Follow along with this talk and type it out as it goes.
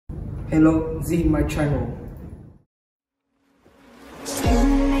Hello, Z my channel. Fill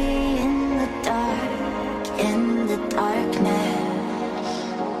me in the darkness.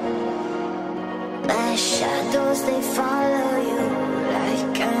 My shadows, they follow you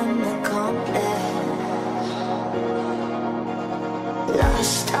like an accomplice.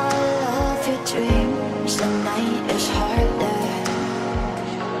 Lost all of your dreams, the night is harder.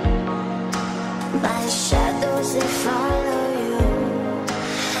 My shadows, they follow you.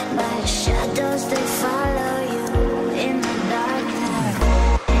 My shadows, they follow you in the darkness.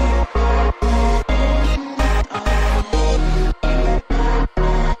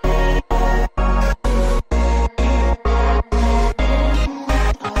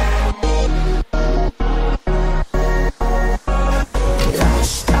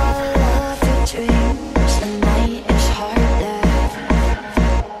 Lost all of your dreams, the night is harder.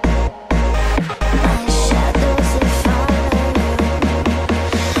 My shadows, they follow you.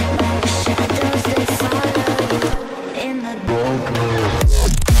 My shadows, they follow you in the darkness.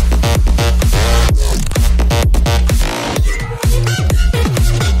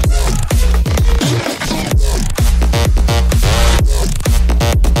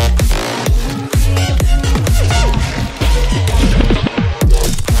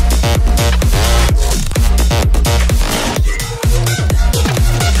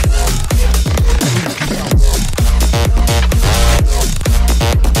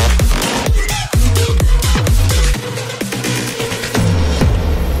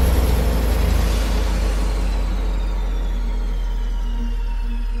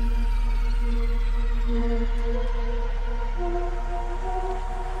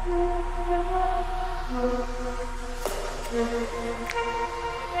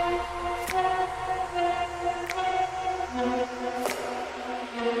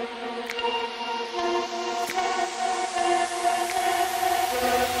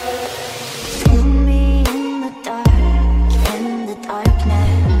 Fill me in the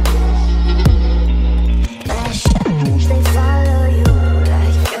darkness. My shadows, they follow you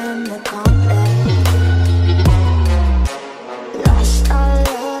like an accomplice. Lost all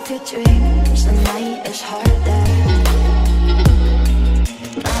of your dreams, the night is harder.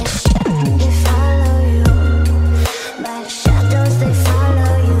 My shadows, they follow you. My shadows, they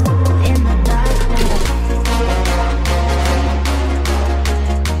follow you in the darkness.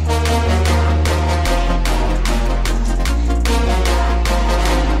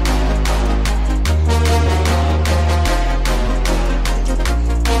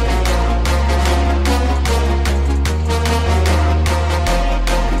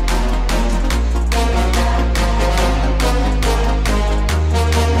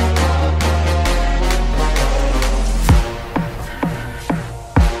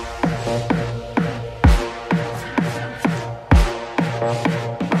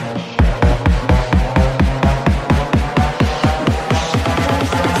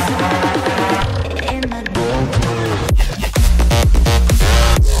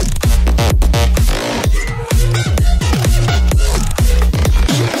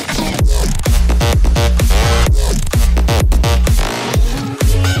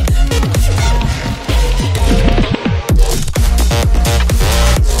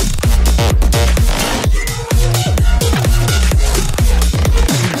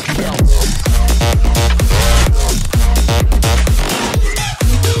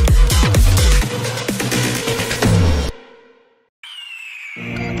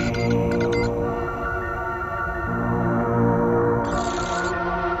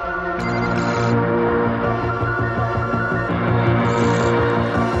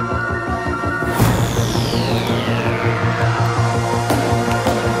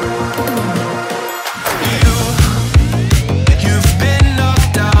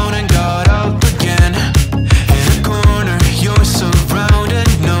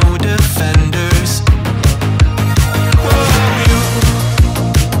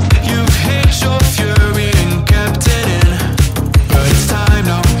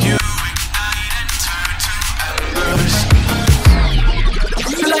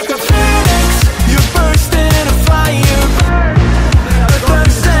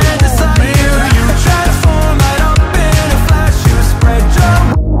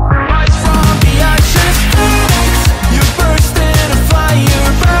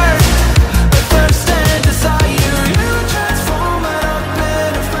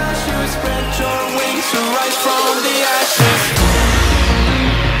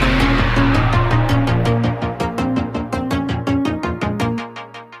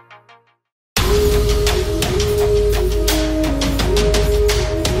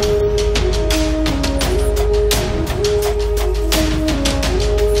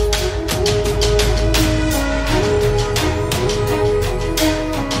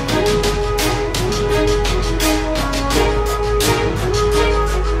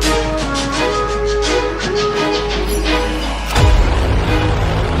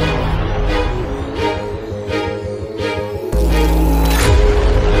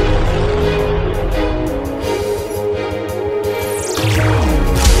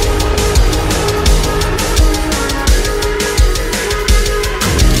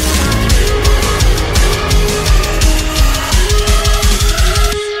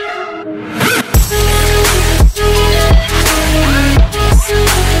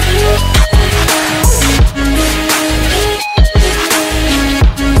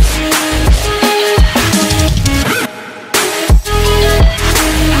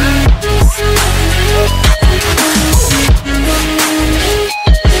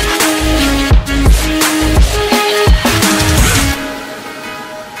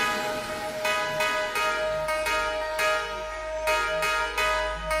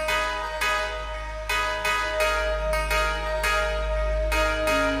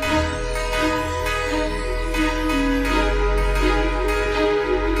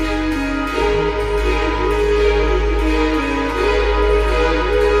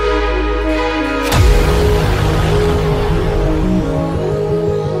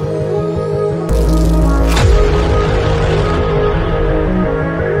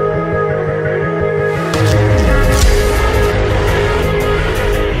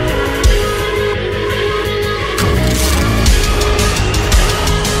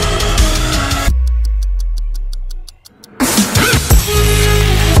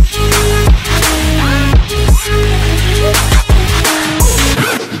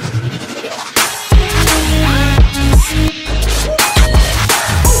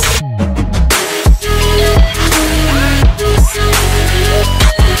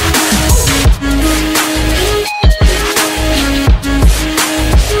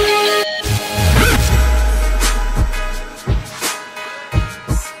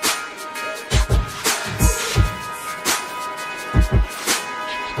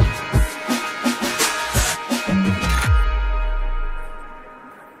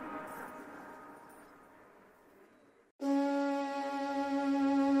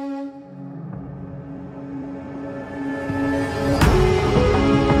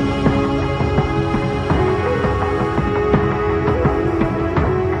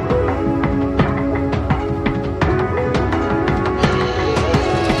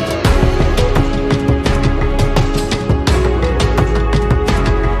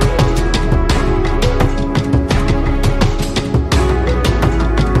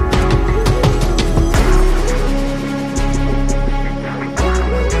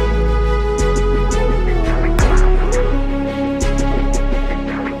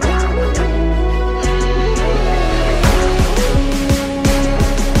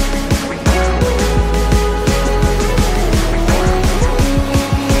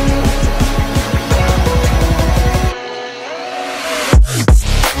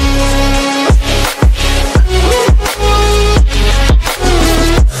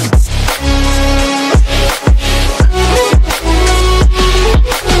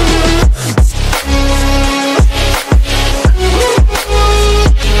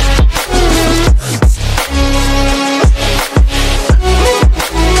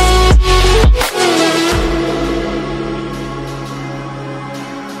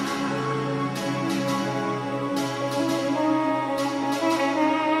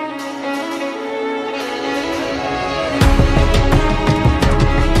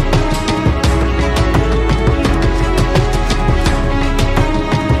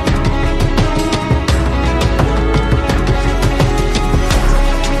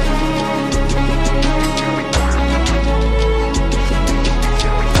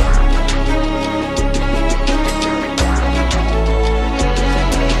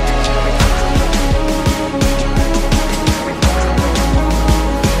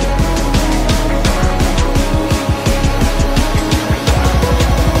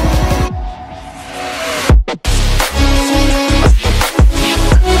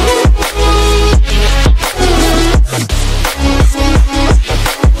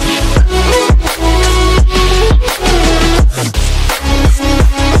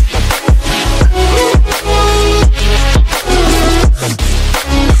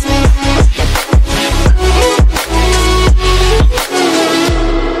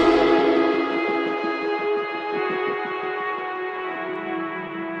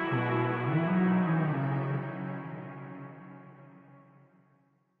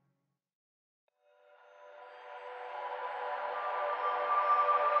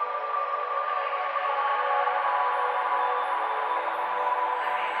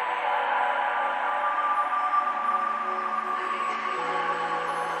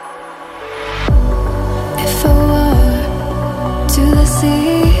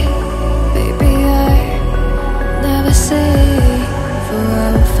 see, baby, I never say, for I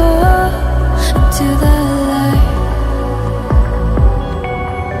will fall into the light.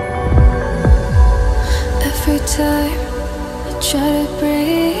 Every time I try to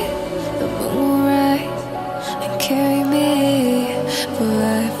breathe, the moon will rise and carry me, for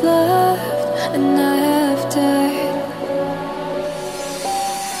I have loved and I have died.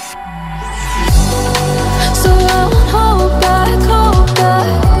 So I won't hold back,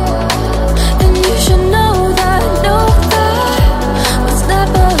 and you should know that what's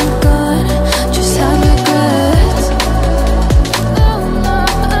never gone just have regrets.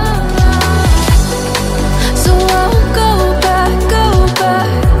 So I won't go back.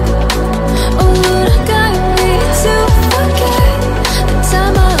 Oh, would I guide me to forget the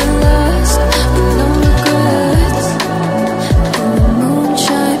time I lost with no regrets? And the moon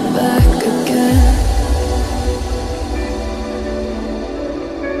shine back again.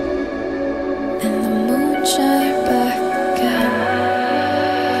 And the moon shine back again.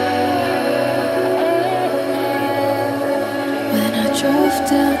 When I drove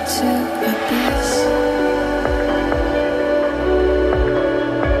down to abyss,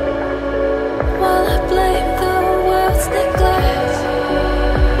 while I blame the world's neglect,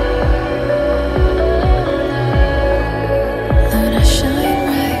 then I shine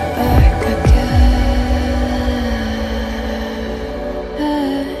right back again.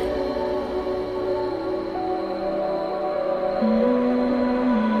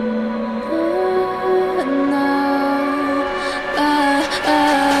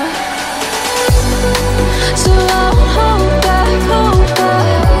 So I won't hold back,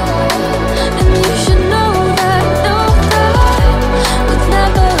 and you should know that what's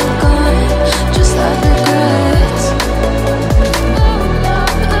never gone just have regrets.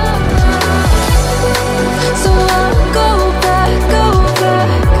 So I won't go back.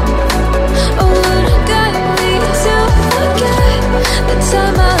 Oh, would I guide me to forget the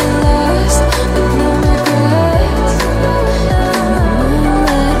time I lost with no regrets? And the moon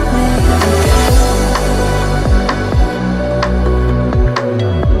let me forget.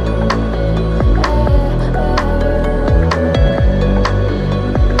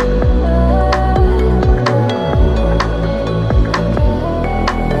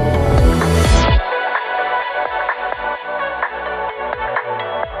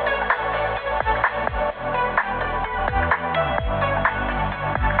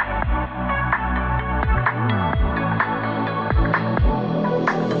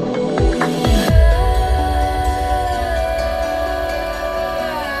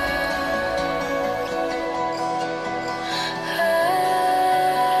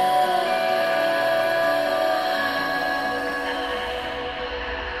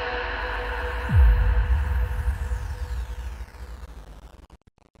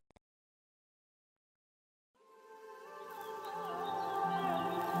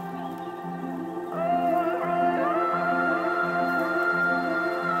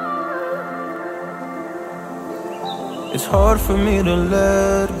 It's hard for me to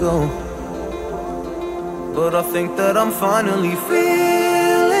let go, but I think that I'm finally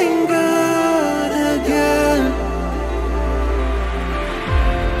feeling good again.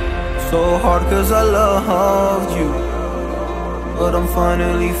 So hard cause I loved you, but I'm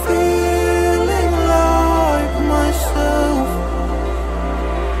finally feeling like myself.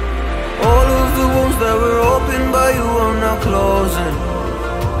 All of the wounds that were opened by you are now closing.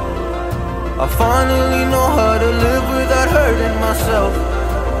 I finally know how to live without hurting myself.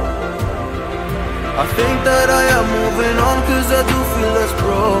 I think that I am moving on cause I do feel less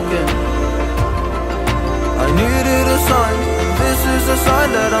broken. I needed a sign, this is a sign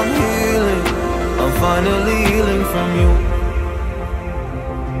that I'm healing. I'm finally healing from you.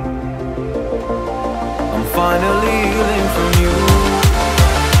 I'm finally healing from you.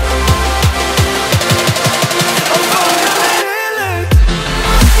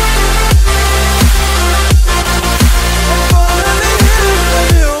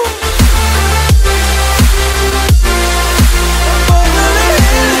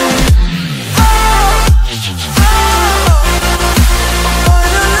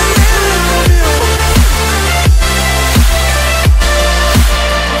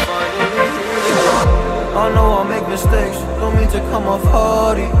 Mistakes, don't mean to come off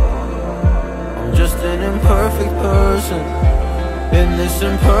hardy. I'm just an imperfect person in this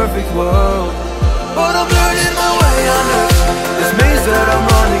imperfect world, but I'm learning my way under this maze that I'm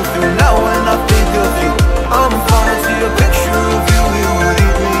running through. Now when I think of you, I'm fine. See a picture of you, it would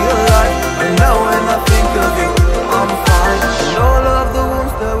eat me alive. And now when I think of you, I'm fine. And all of the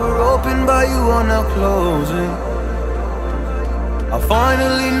wounds that were opened by you are now closing. I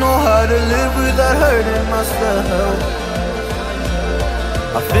finally know how to live without hurting myself.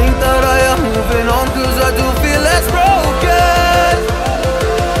 I think that I am moving on, cause I do feel less broken.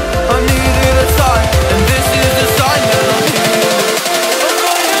 I needed a sign, and this is the sign that I'm healing.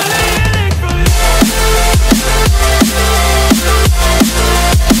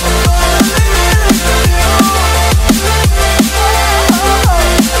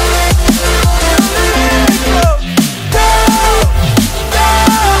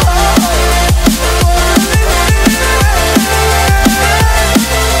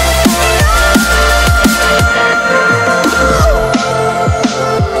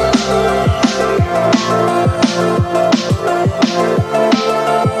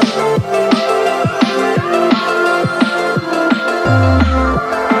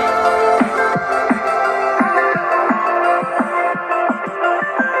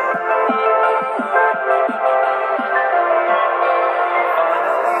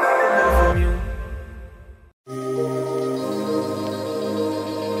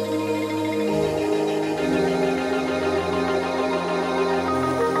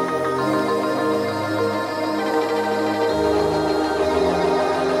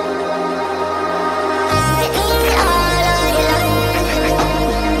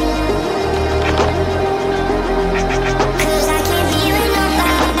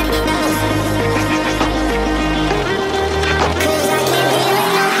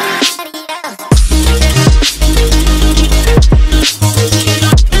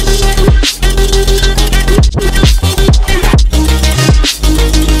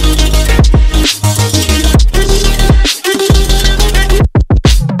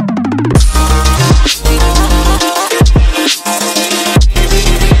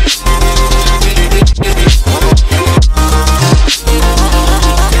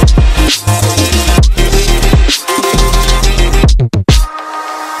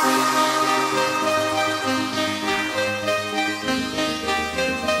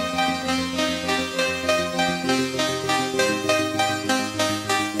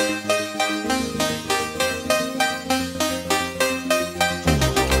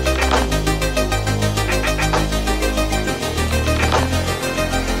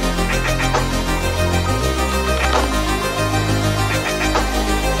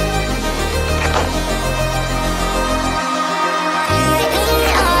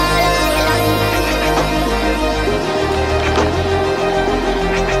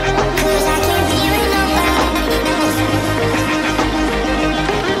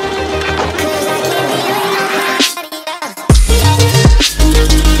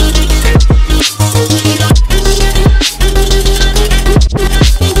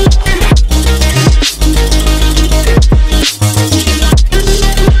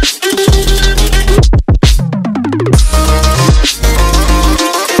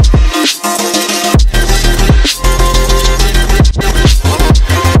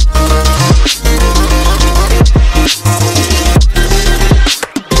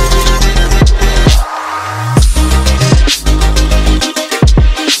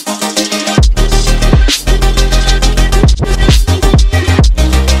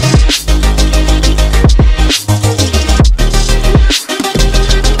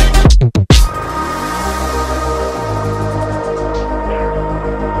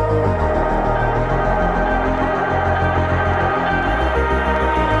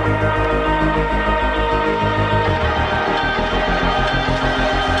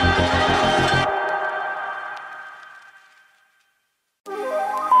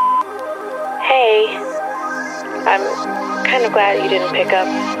 I'm kind of glad you didn't pick up.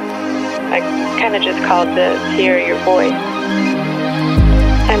 I kind of just called to hear your voice.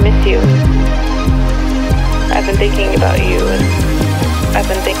 I miss you. I've been thinking about you, and I've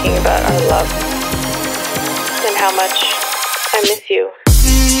been thinking about our love, and how much I miss you.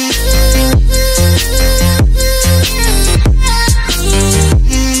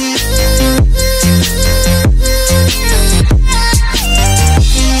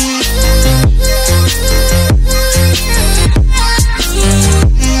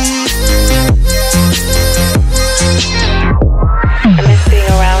 I miss being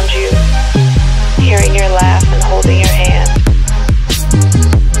around you, hearing your laugh and holding your hand.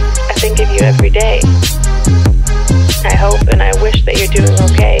 I think of you every day. I hope and I wish that you're doing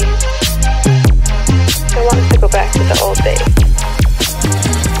okay. I want us to go back to the old days,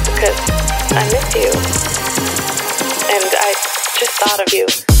 because I miss you, and I just thought of you.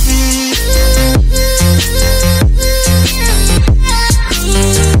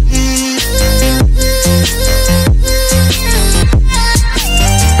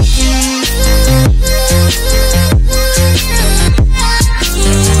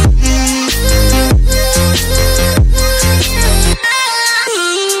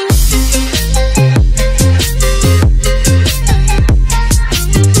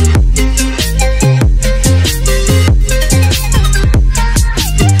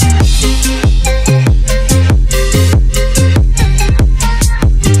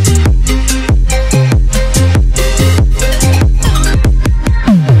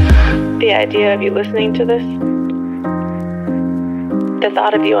 idea of you listening to this, the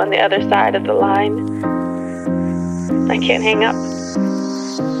thought of you on the other side of the line, I can't hang up.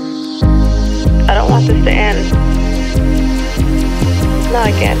 I don't want this to end. Not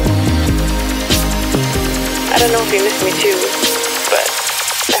again. I don't know if you miss me too,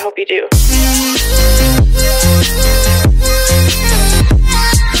 but I hope you do.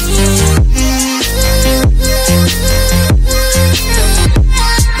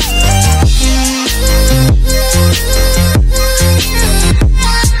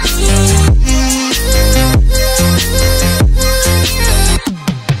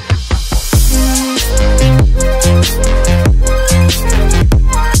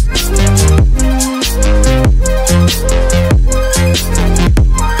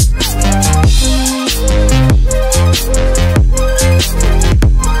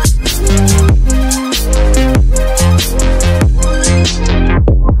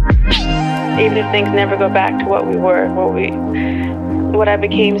 Even if things never go back to what we were, what I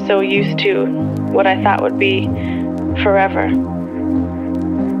became so used to, what I thought would be forever.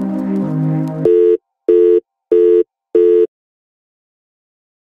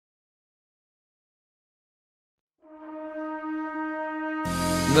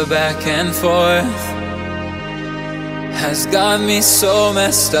 The back and forth has got me so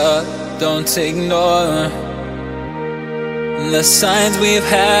messed up. Don't ignore the signs. We've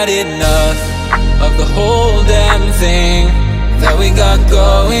had enough of the whole damn thing that we got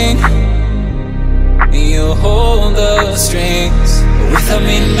going. You hold the strings without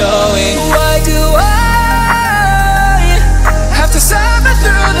me knowing. Why do I have to suffer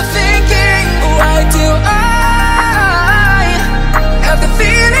through the thinking? Why do I have the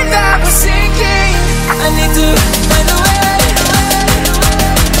feeling that we're sinking? I need to find a way.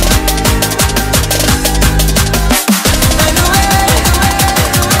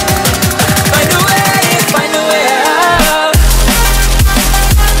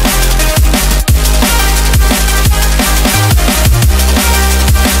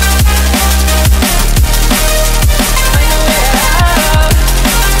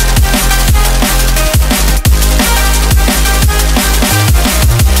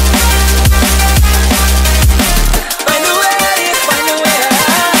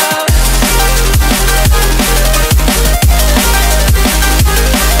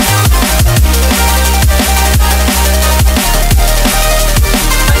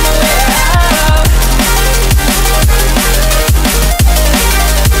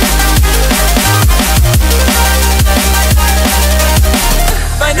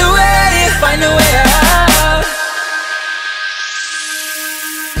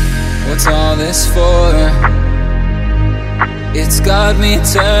 What's all this for? It's got me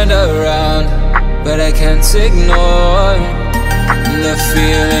turned around, but I can't ignore the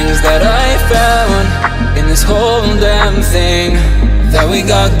feelings that I found in this whole damn thing that we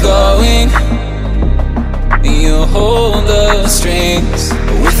got going. You hold the strings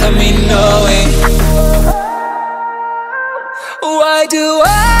without me knowing. Why do I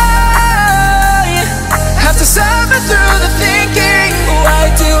have to suffer through the thinking?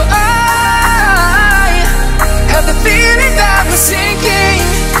 Why do I have the feeling that we're sinking?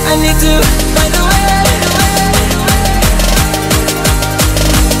 I need to find a way.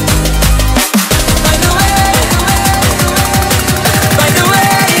 Find a way. Find a way.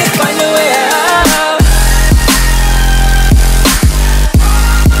 Find a way out.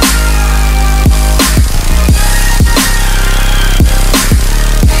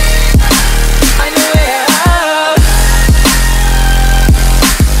 Find a way out.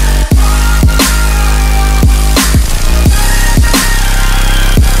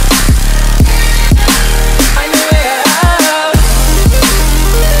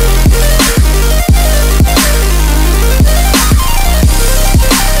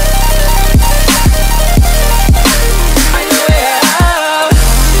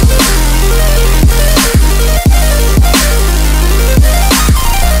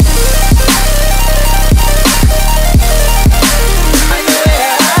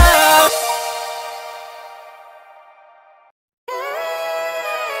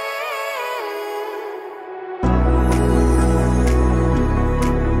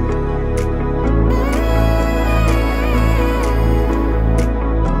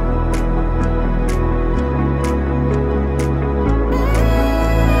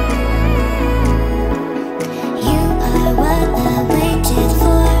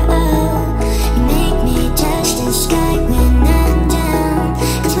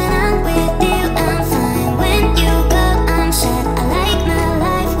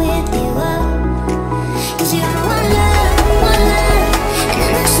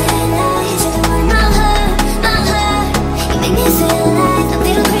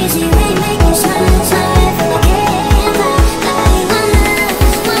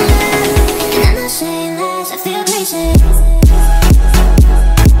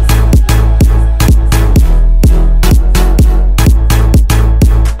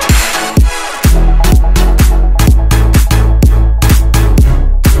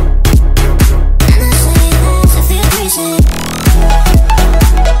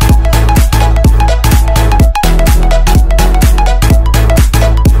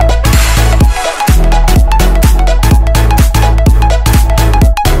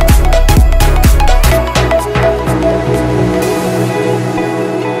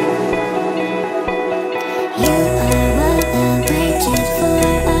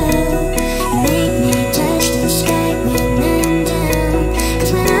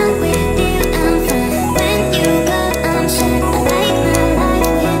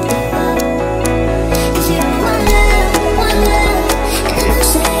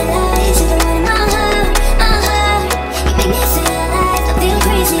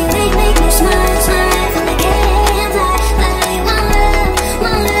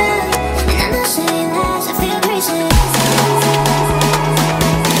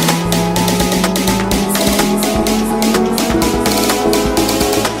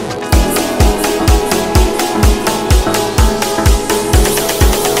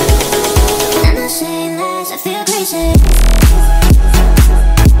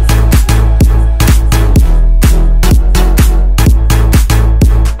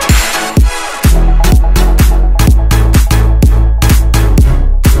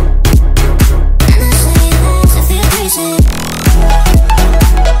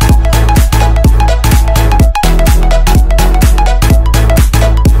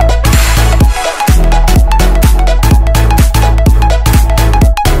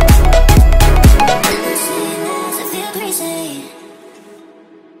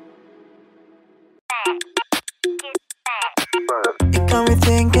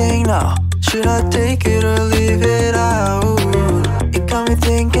 Should I take it or leave it out? It got me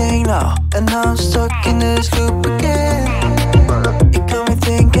thinking now, and now I'm stuck in this loop again. It got me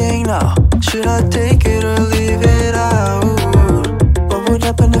thinking now, should I take it or leave it out? What would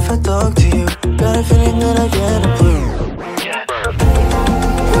happen if I talk to you? Got a feeling that I get a clue.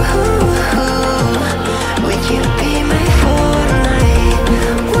 Would you be my Fortnite?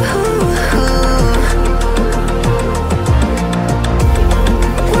 Would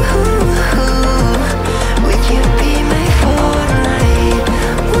you be my Fortnite?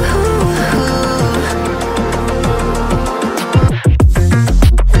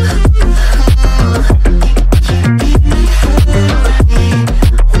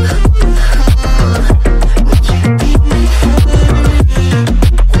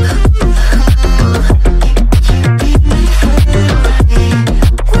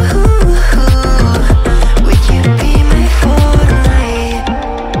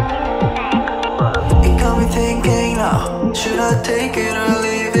 Should I take it or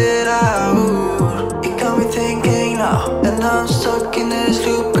leave it out? It got me thinking now, and now I'm stuck in this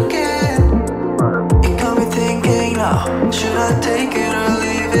loop again. It got me thinking now, should I take it or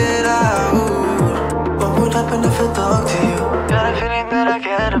leave it out? What would happen if I talk to you? Got a feeling that I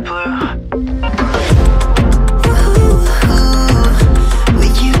get a blue.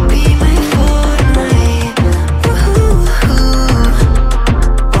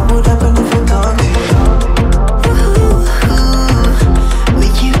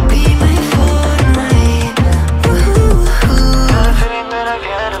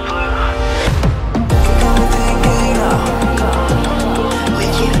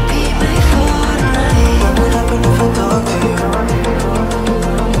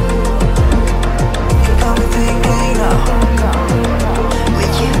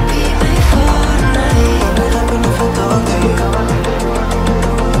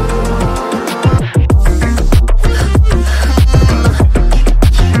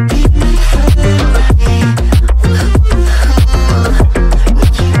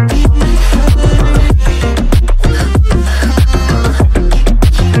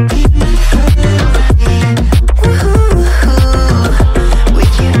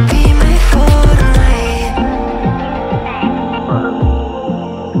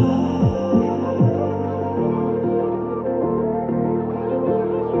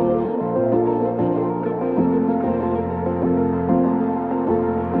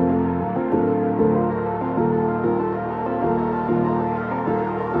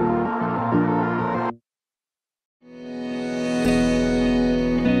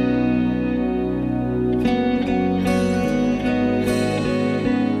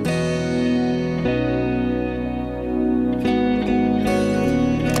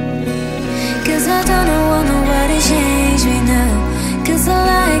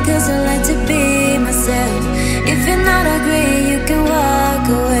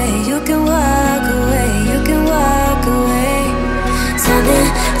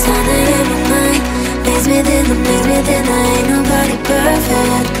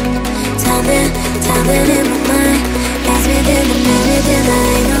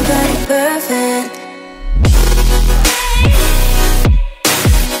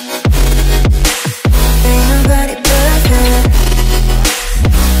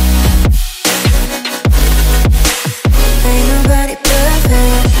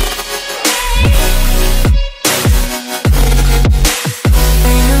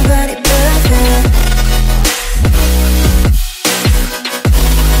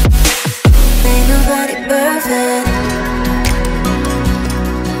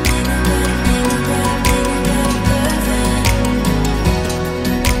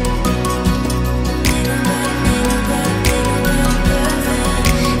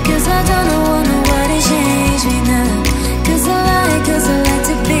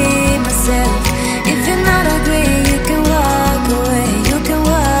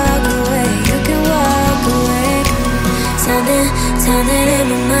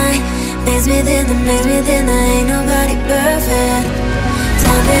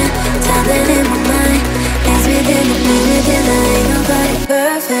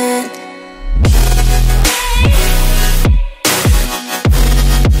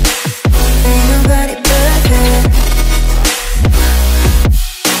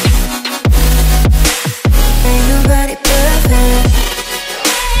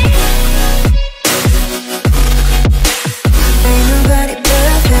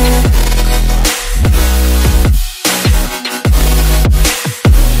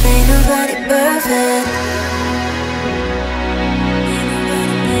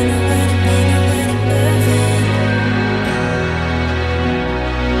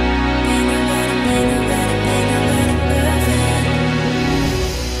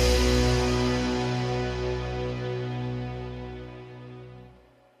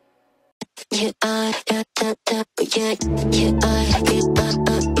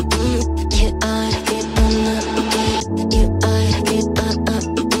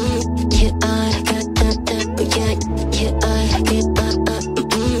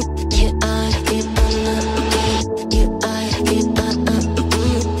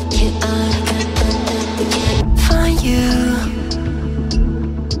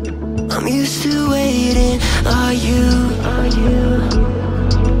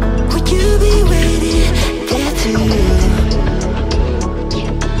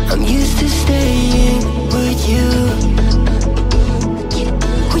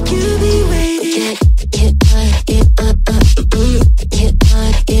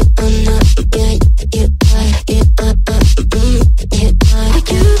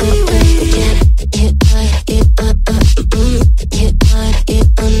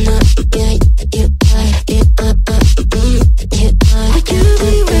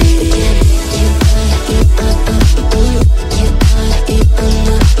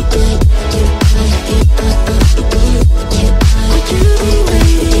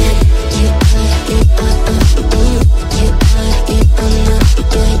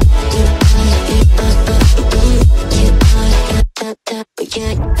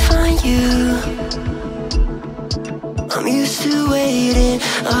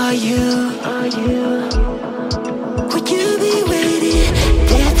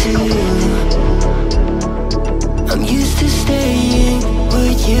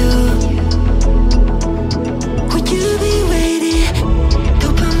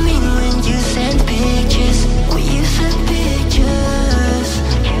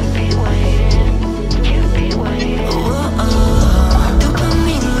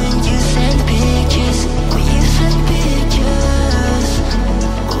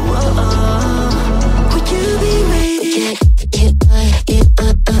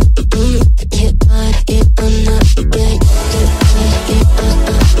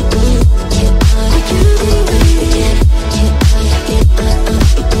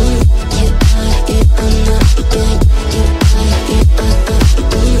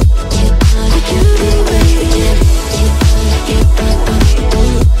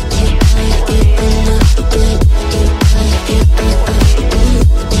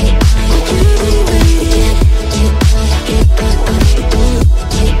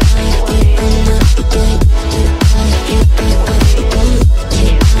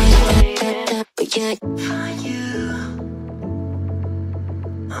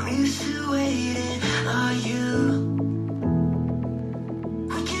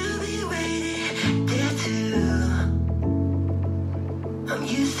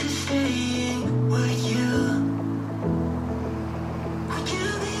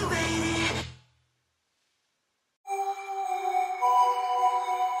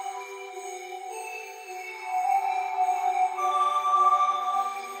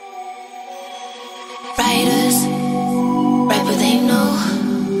 Writers write what they know.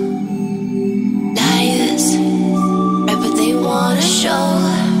 Liars write what they wanna show.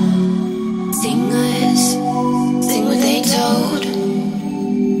 Singers sing what they told.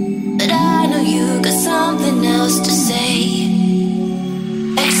 But I know you got something else to say.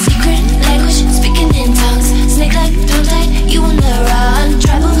 Like secret language, speaking in tongues. Snake like tongue tied, you on the run.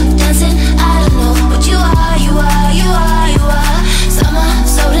 Tribal dancing, I don't know what you are, you are, you are, you are. Summer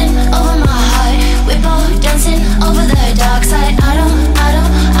floating over my heart. We're both dancing over the dark side. I don't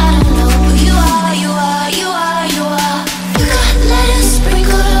know who you are, you are, you are, you are. You got letters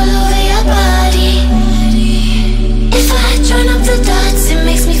sprinkled all over your body. If I join up the dots, it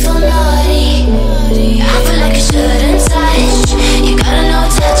makes me feel naughty. I feel like I shouldn't touch. You got a no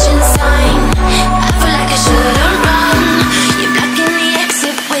touching sign. I feel like I shouldn't run. You're blocking the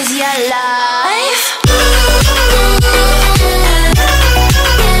exit with your life.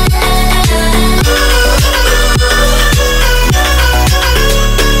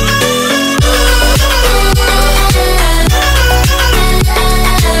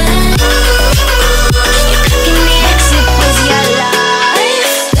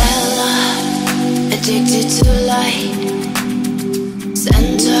 Addicted to light,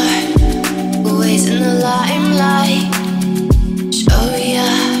 center, always in the limelight. Show ya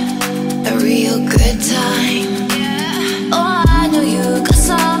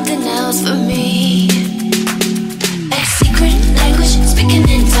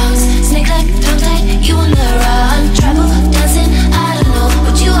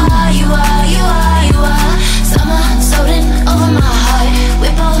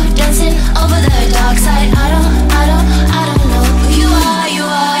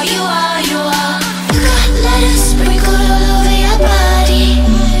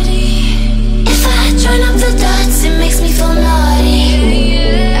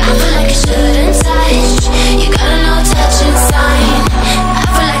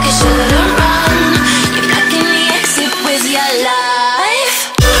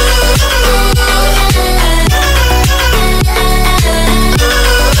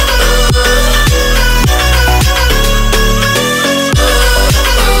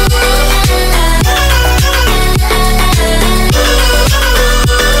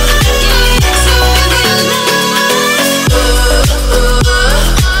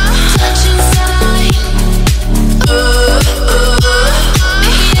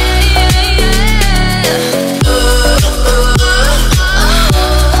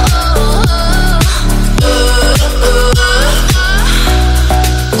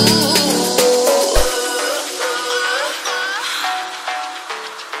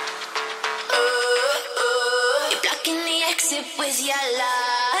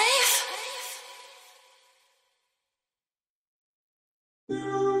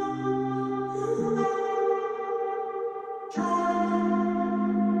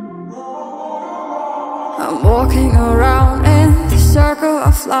walking around in the circle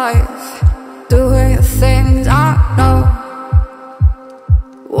of life, doing the things I know,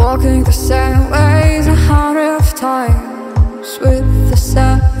 walking the same ways 100 times with the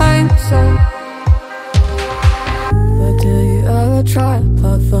same soul. But do you ever try to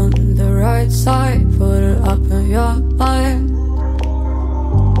path on the right side, put it up in your mind?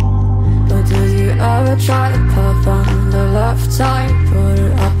 But do you ever try to path on the left side, put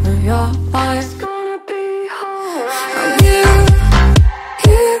it up in your mind? It's gonna be alright.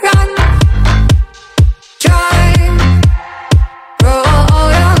 You run, drive, roll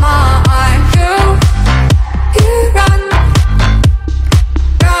your mind. You run,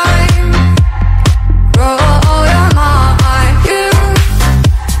 drive, roll your mind. You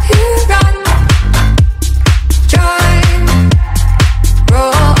run, drive,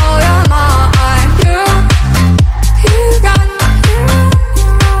 roll your mind. You run,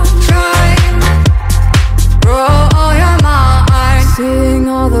 drive, roll your mind. Seeing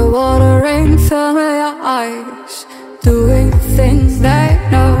all the watering fill your eyes, doing the things they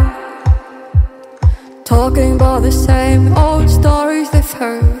know, talking about the same old stories they've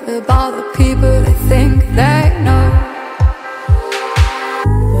heard about the people they think they know.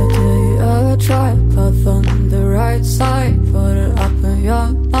 But do you ever try to path on the right side, put it up in your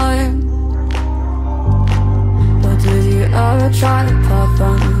mind? But do you ever try to path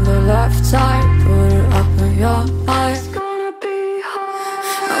on the left side, put it up in your mind? It's gonna be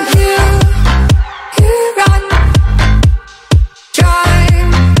hard. You run,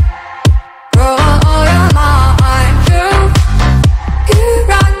 drive, roll your mind. You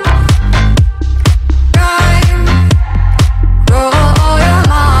run, drive, roll your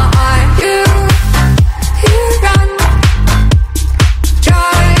mind. You run,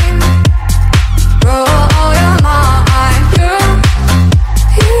 drive, roll your mind.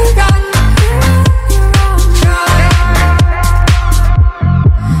 You run, drive.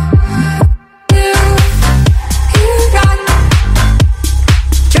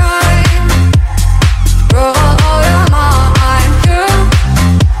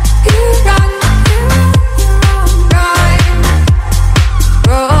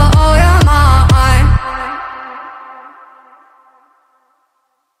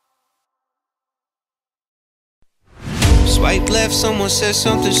 Swipe left, someone said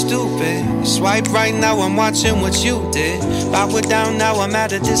something stupid. Swipe right, now I'm watching what you did. Power down, now I'm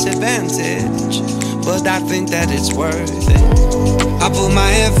at a disadvantage, but I think that it's worth it. I put my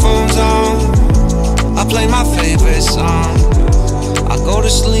headphones on, I play my favorite song, I go to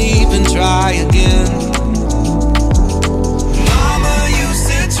sleep and try again. Mama used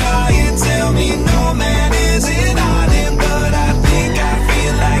to try and tell me no man is an island, but I think I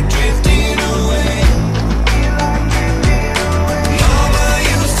feel like drifting away. Mama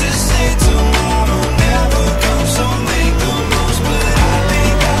used to say tomorrow never comes, so make the most, but I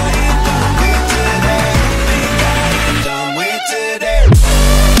think I am done with today. Think I am done with today.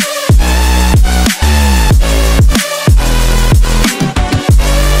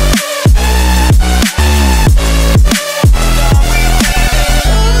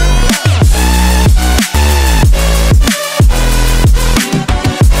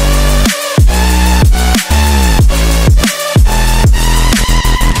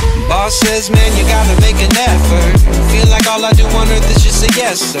 Boss says, man, you gotta make an effort. Feel like all I do on earth is just say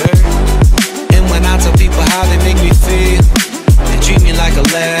yes, sir. And when I tell people how they make me feel, they treat me like a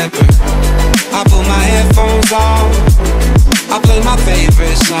leper. I put my headphones on, I play my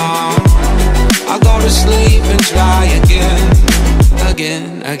favorite song, I go to sleep and try again,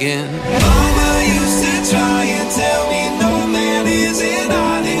 again, again. Mama used to try and tell me no man is an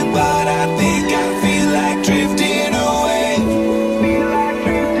island, but I think I feel like drifting away.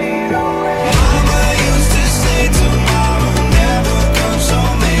 Mama used to say tomorrow never comes, so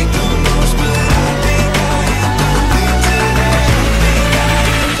make the most, but I think I am done with today. Think I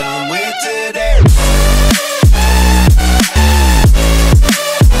am done with today.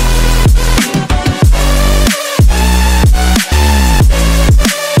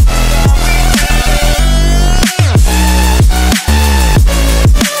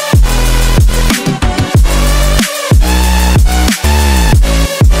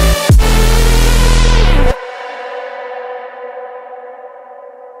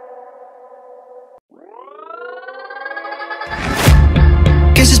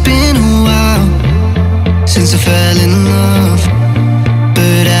 Guess it's been a while since I fell in love,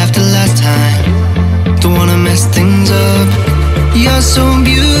 but after last time, don't wanna mess things up. You're so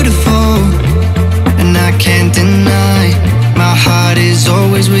beautiful, and I can't deny, my heart is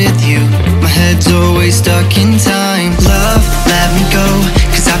always with you, my head's always stuck in time. Love, let me go,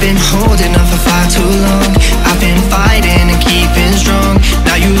 'cause I've I've been holding on for far too long. I've been fighting and keeping strong.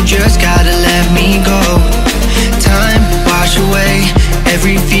 Now you just gotta let me go. Time, wash away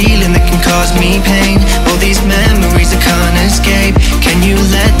every feeling that can cause me pain. All these memories I can't escape. Can you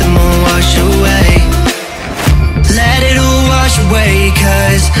let them all wash away? Let it all wash away,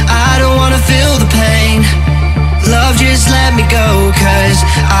 cause I don't wanna feel the pain. Love, just let me go, cause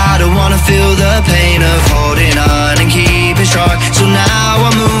I don't wanna feel the pain of holding on and keeping strong. So now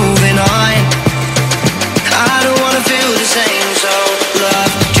I'm moving on. I don't wanna feel the same, so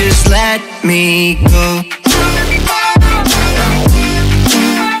love, just let me go.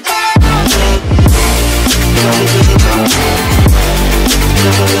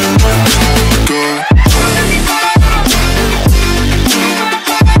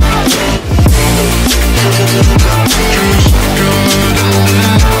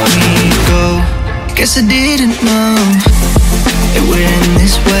 Guess I didn't know it would end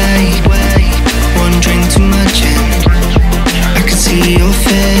this way. One drink too much and I could see your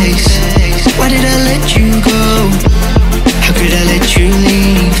face. Why did I let you go? How could I let you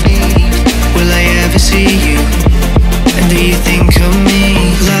leave? Will I ever see you? And do you think of me?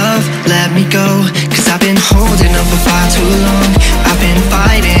 Love, let me go, cause I've been holding on for far too long. I've been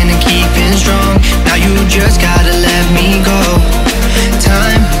fighting and keeping strong. Now you just gotta let me go.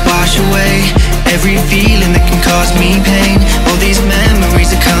 Time, wash away every feeling that can cause me pain. All these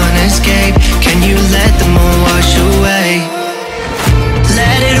memories I can't escape. Can you let them all wash away?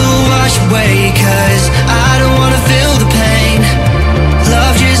 Let it all wash away, cause I don't wanna feel the pain.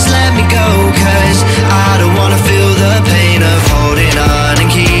 Love, just let me go, cause I don't wanna feel the pain of holding on and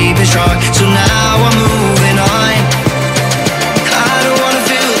keeping strong. So now I'm moving on. I don't wanna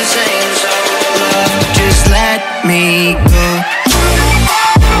feel the same, so love, just let me go.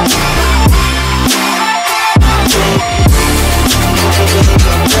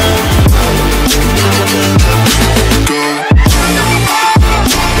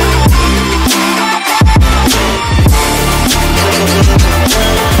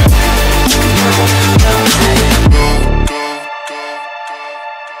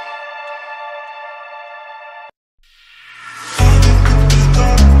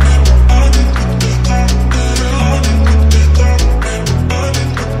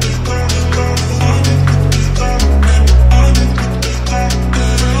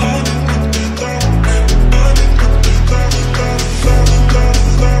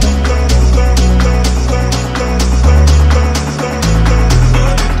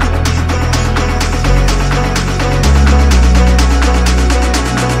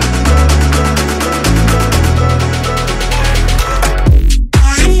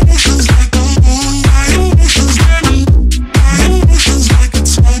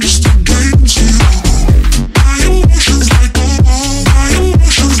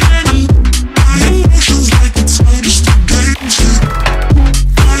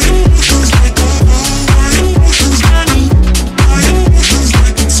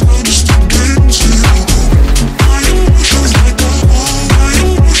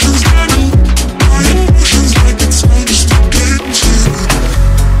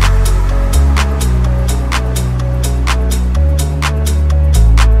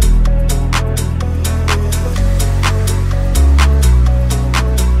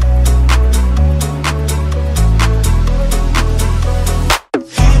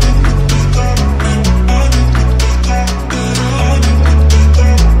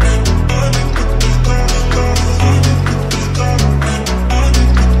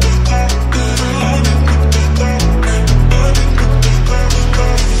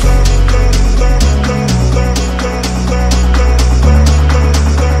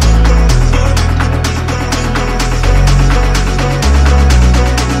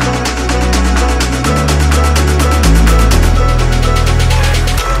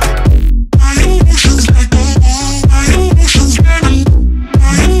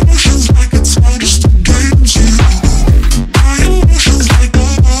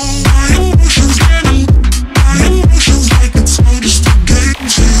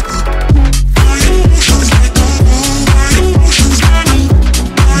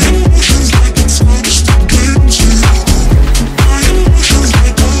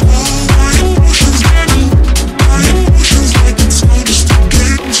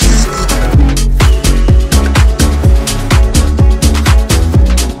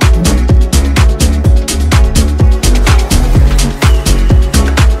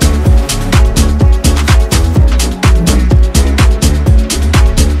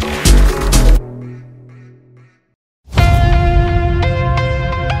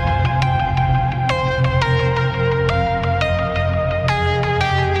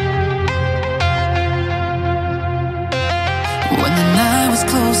 was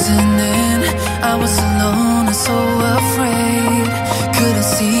closing in. I was alone and so afraid. Couldn't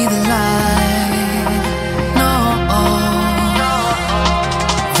see the light. No.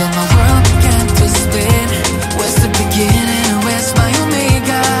 Then my world began to spin. Where's the beginning and where's my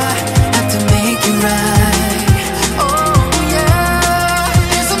omega? Had to make it right. Oh yeah.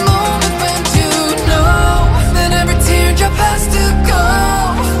 There's a moment when you know that every teardrop has to go.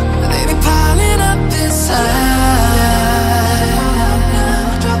 They be piling up inside.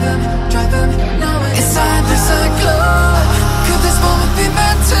 Inside there's a glow. Could this moment be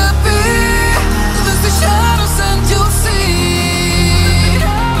meant to be? Lose the shadows and you'll see.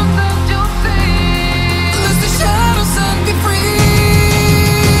 Lose the shadows and be free.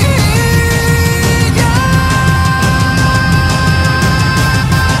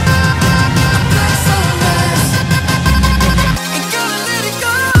 Like sunrise. Ain't gonna let it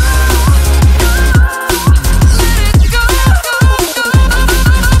go. Let it go.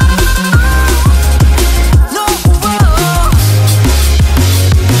 No,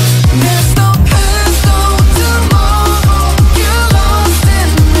 there's no past, no tomorrow. You're lost in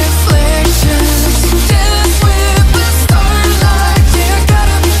reflections. Dance with the starlight. You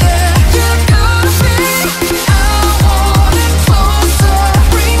gotta be there. You gotta be. I want it closer.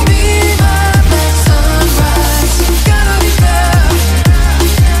 Bring me my black sunrise. You gotta be there.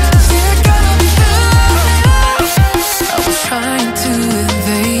 You gotta be there. I was trying to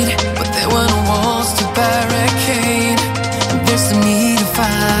invade, but there were no walls to barricade. And there's no need to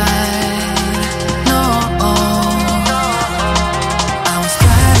fight. No. I was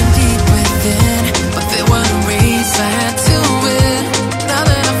gliding deep within, but there were no race I had to win. Now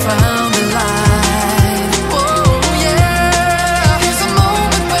that I found the light. Oh yeah. There's a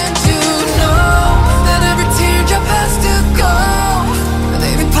moment when you know that every teardrop has to go.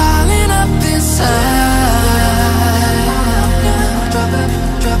 They be piling up inside.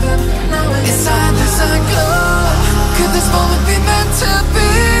 Inside there's a glow. Could this moment be meant to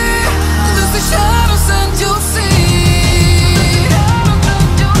be? Lose the shadows and you'll see.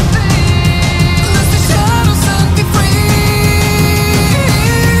 Lose the shadows and be free.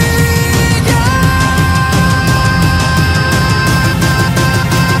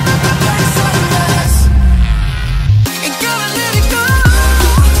 Like sunrise. Ain't gonna let it go.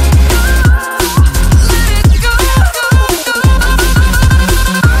 Let it go.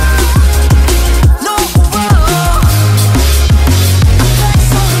 No. Like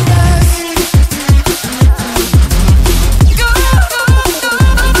sunrise. Go.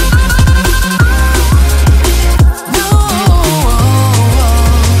 No.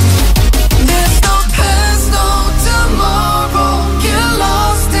 There's no past, no tomorrow. You're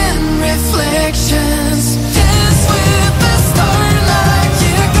lost in reflections. Dance with the starlight.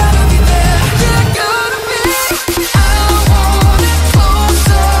 You gotta be there. You gotta be. I want it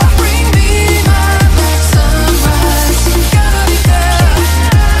closer. Bring me my black sunrise. You gotta be there.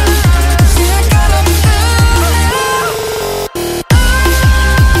 You gotta be there.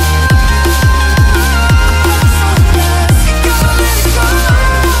 Sunrise. You gotta let it go.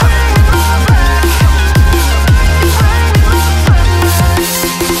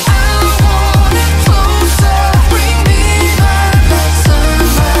 I want it closer. Bring me my black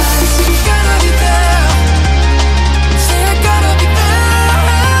sunrise. You gotta be there. You gotta be there.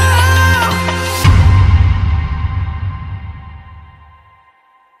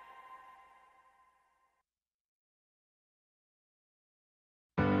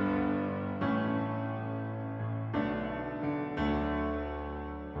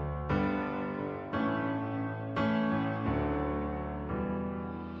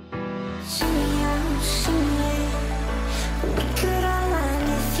 Shimmy, oh, shimmy. We could align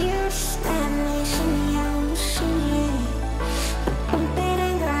if you stand me. Shimmy, oh, shimmy. Bump it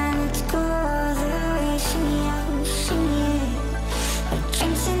and grind, let's go all the way. Shimmy, oh, shimmy. The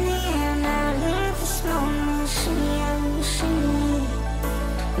drinks in the air, now live this moment. Shimmy, oh, shimmy.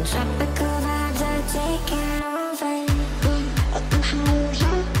 Tropical vibes are taking over.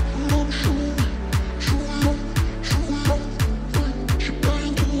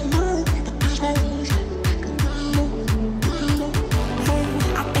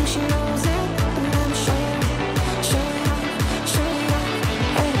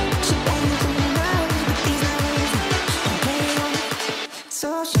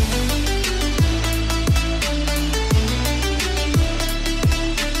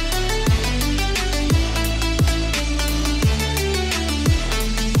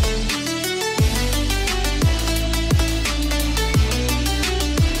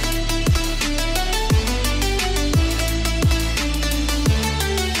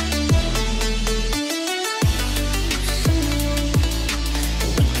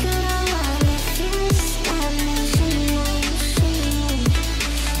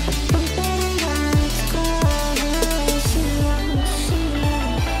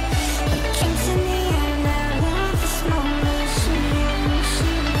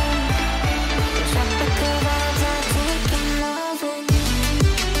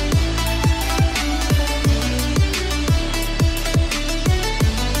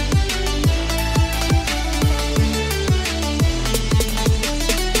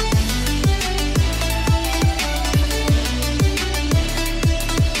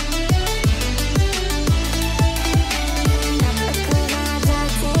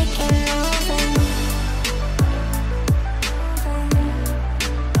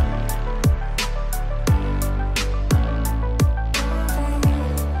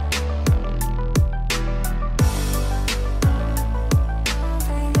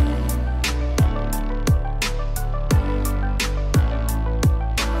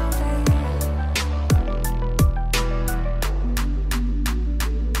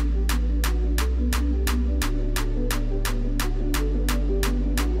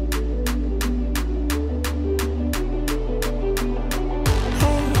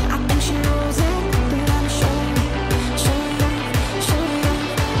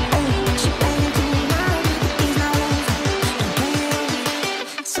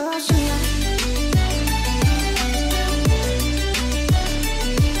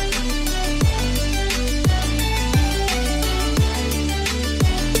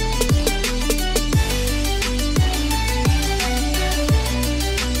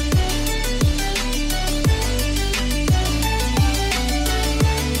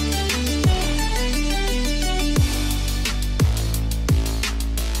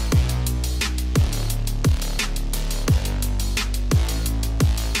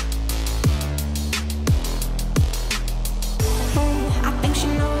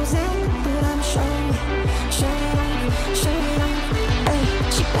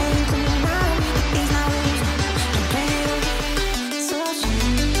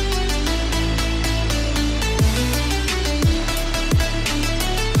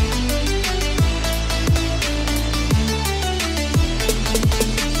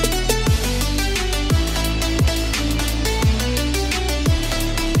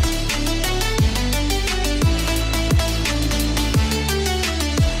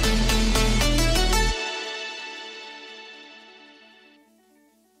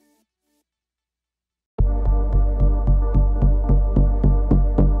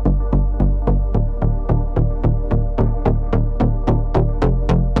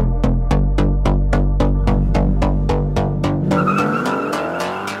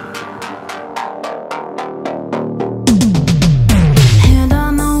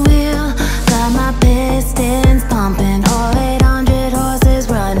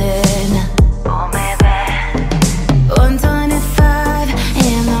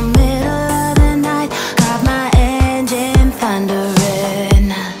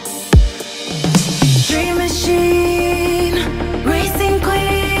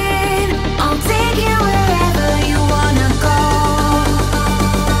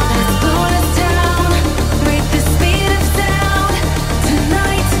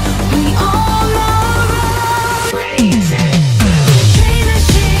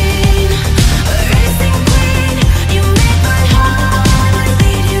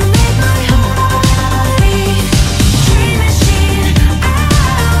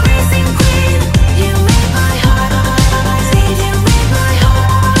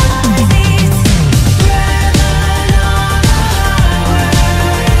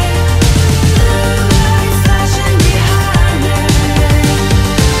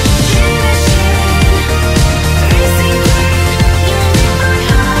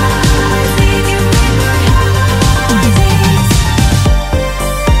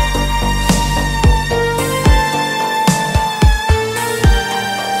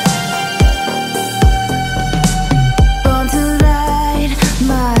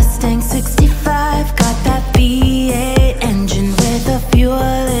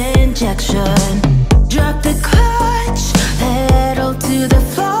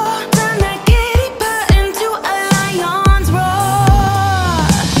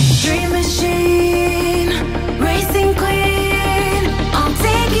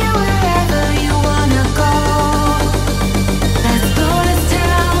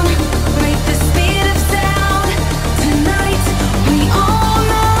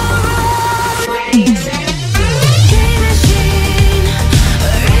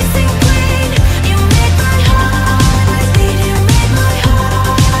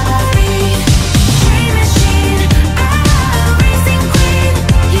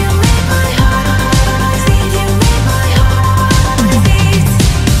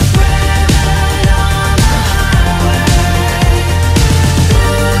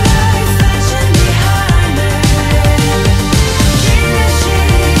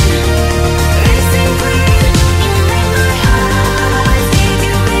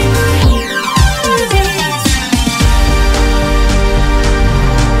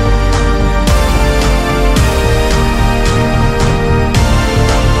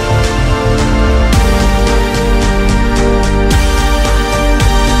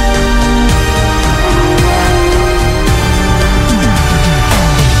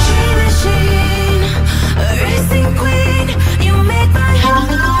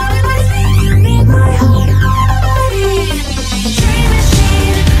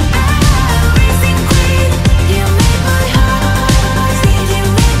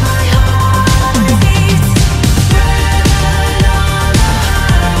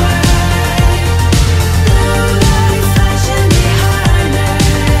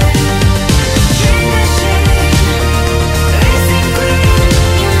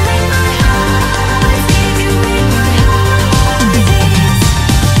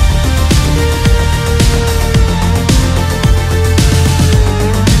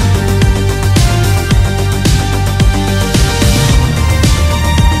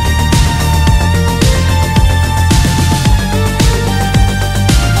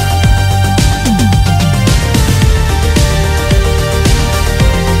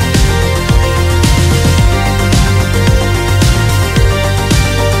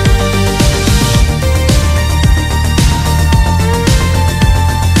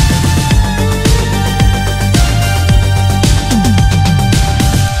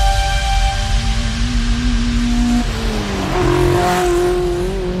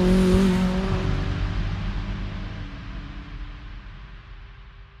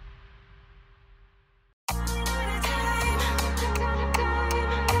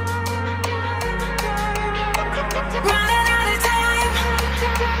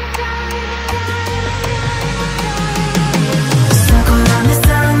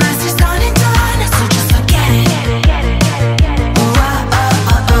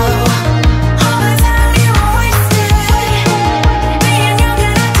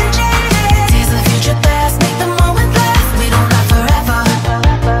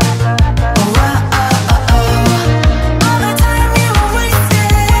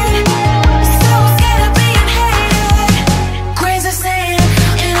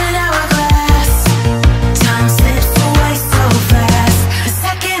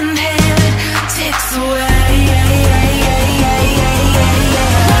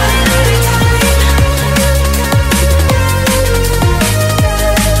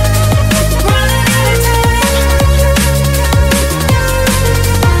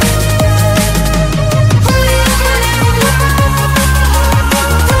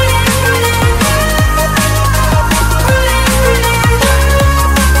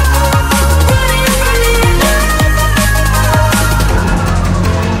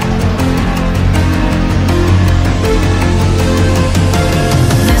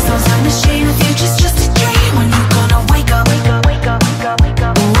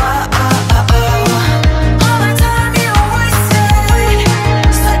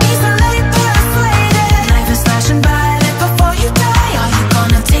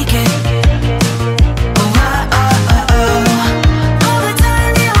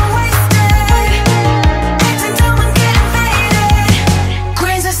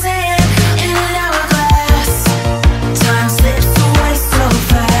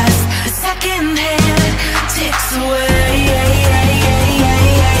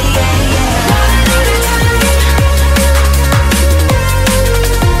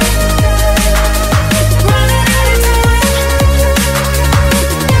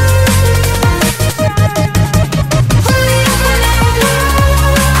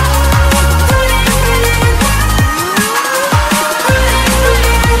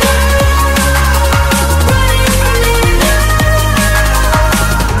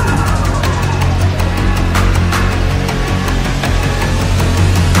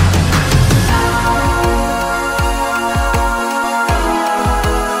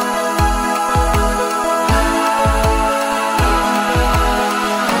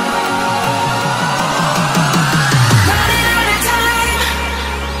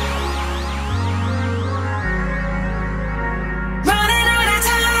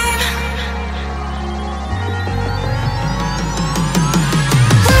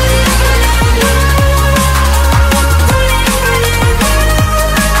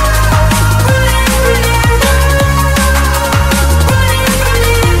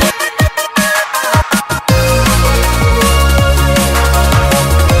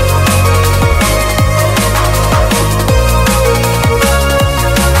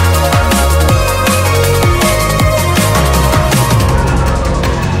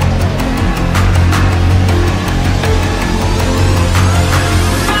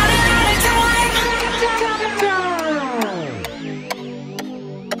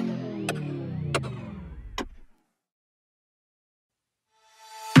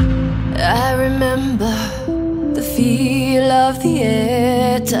 remember the feel of the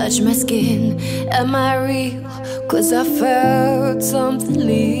air touch my skin. Am I real? 'Cause I felt something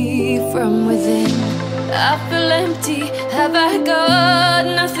leave from within. I feel empty, have I got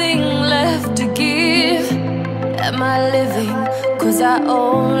nothing left to give? Am I living? 'Cause I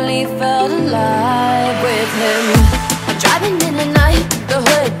only felt alive with him. I'm driving in the night, the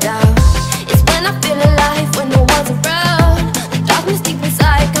hood down. It's when I feel alive, when no one's around. The darkness deep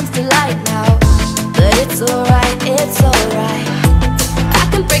inside comes to light now. But it's alright, it's alright. I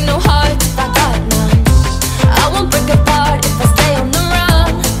can break no heart if I got none. I won't break apart if I stay on the run.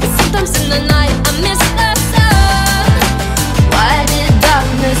 But sometimes in the night I miss the sun. Why did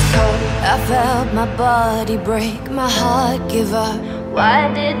darkness come? I felt my body break, my heart give up. Why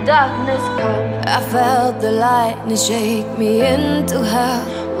did darkness come? I felt the lightning shake me into hell.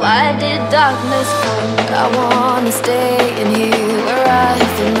 Why did darkness come? I wanna stay in here where I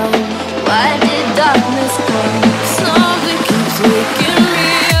belong. Why did darkness come? Something keeps waking me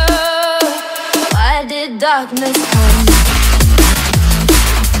up. Why did darkness come?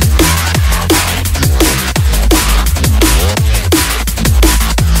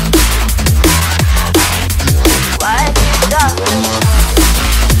 Why did darkness come?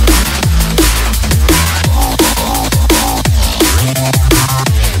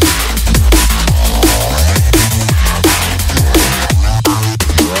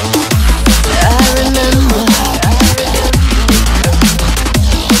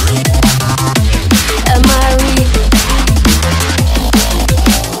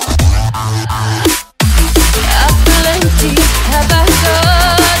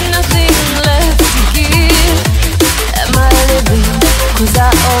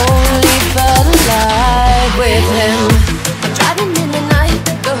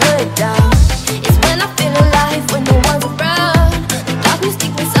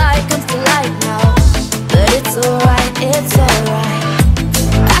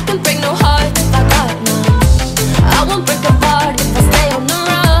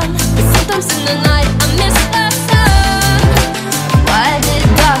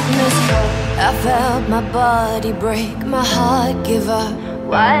 Break, my heart give up.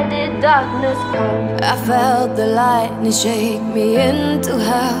 Why did darkness come? I felt the lightning shake me into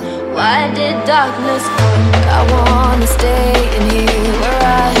hell. Why did darkness come? I wanna stay in here where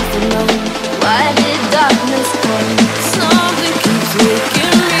I belong. Why did darkness come? Something keeps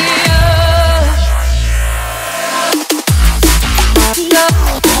waking me up.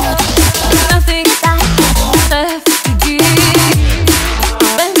 Nothing left to give.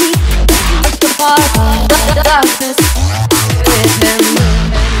 When we break apart, the darkness with him.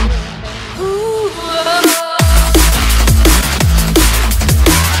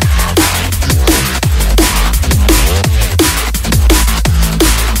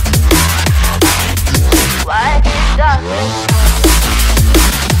 Why did darkness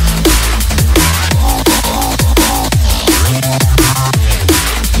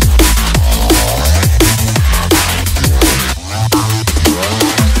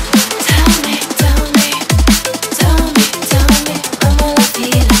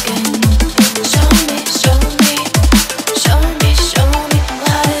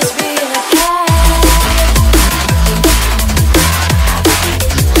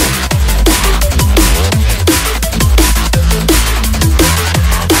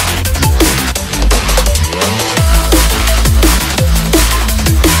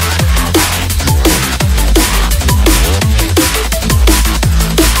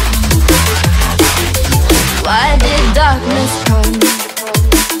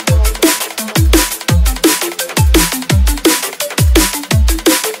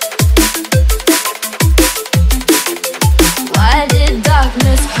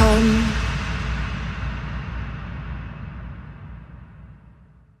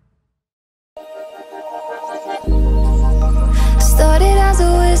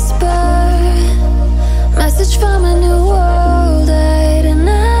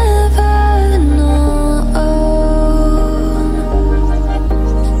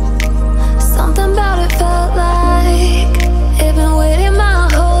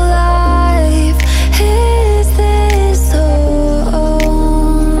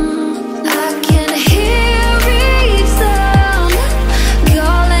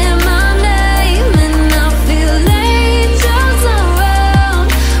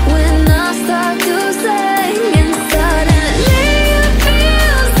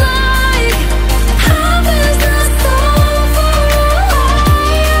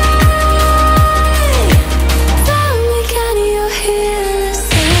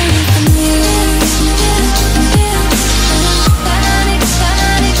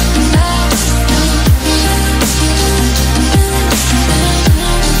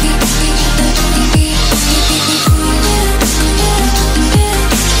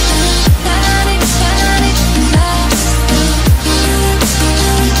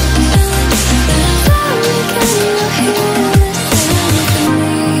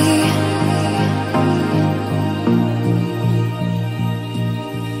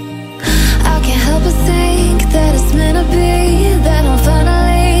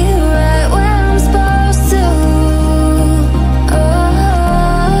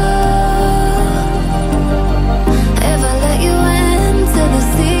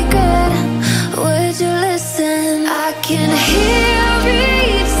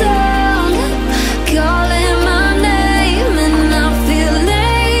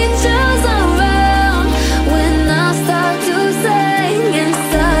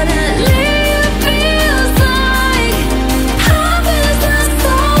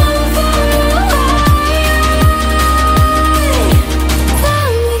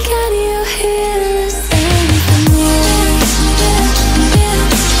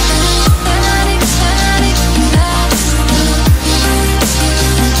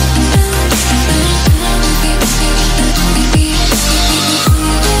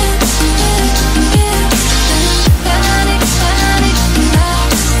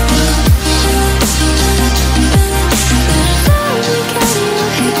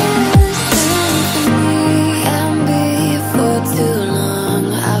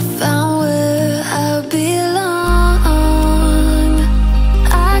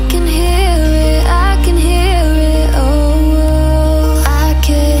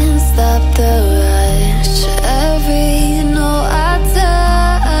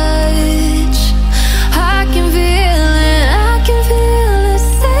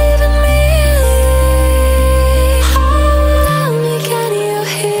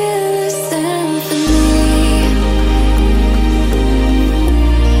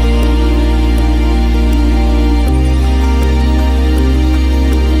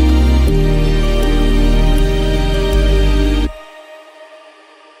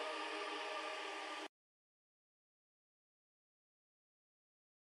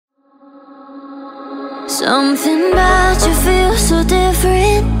Something about you feels so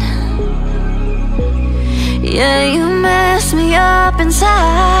different. Yeah, you mess me up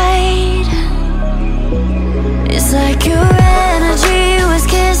inside. It's like your energy was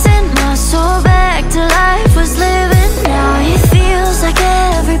kissing my soul back to life, was living. Now it feels like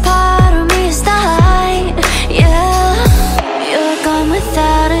every part of me is dying. Yeah, you're gone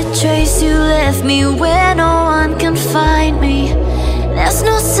without a trace. You left me where no one can find me. There's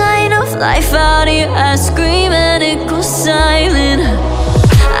no sign of life out here. I scream and it goes silent.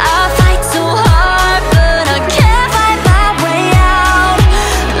 I fight so hard, but I can't find my way out.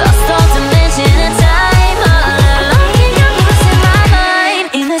 Lost all dimension and time. All alone, I'm losing my mind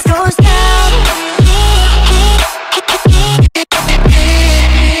in this ghost town.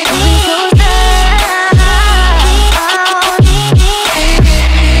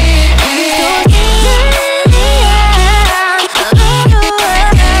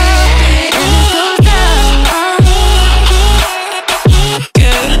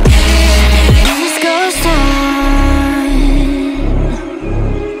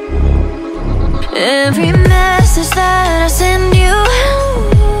 Every message that I send you,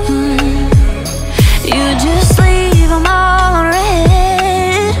 you just leave them all on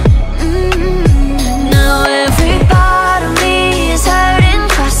red. Now every part of me is hurting,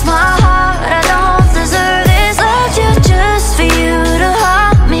 cross my heart. I don't deserve this. Loved you just for you to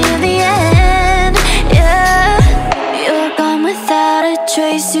haunt me in the end. Yeah, you're gone without a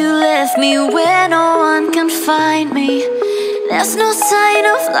trace. You left me where no one can find me. There's no sign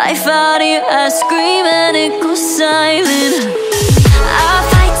of life out here. I scream and it goes silent. I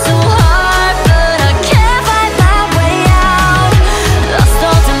fight so hard, but I can't find my way out. Lost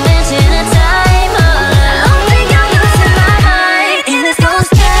all dimension and time. I don't think I'm losing my mind in this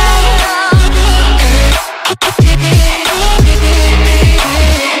ghost town.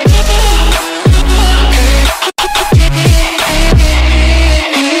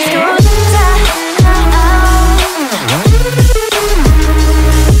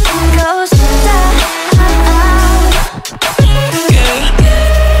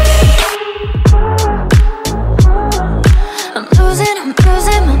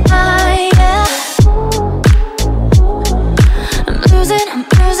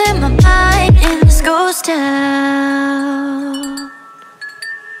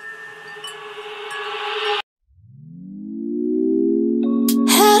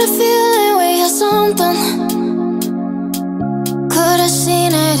 Had a feeling we had something. Could have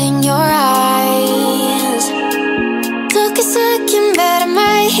seen it in your eyes. Took a second, but I'm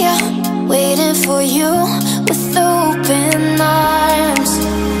right here, waiting for you with open arms.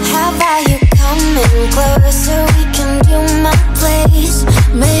 How about you coming closer? We can do my place.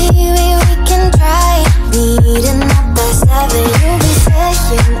 Maybe we can try meeting up by 7. You'll be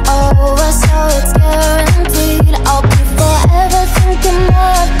saying over, so it's guaranteed. I'll be forever thinking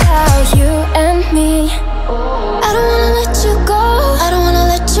more about you and me. I don't wanna let you go. I don't wanna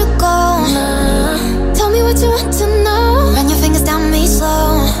let you go. Nah. Tell me what you want to know. Run your fingers down me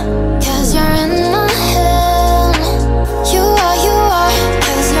slow. 'Cause you're in my head. You are,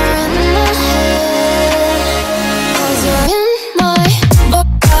 'cause you're in my head. 'Cause you're in my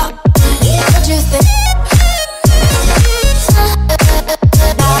what you think?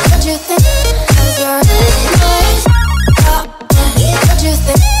 What you think? 'Cause you're in my what you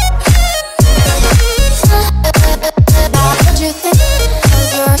think? What you think? 'Cause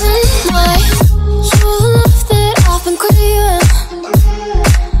you're in my you love that I've been craving.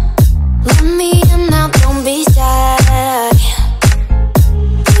 Let me in now, don't be shy.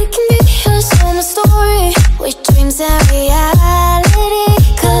 We can be a summer story where dreams and reality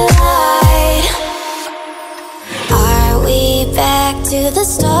collide. Are we back to the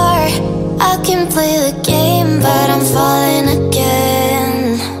start? I can play the game, but I'm falling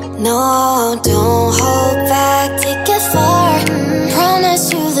again. No, don't hold back, take it far.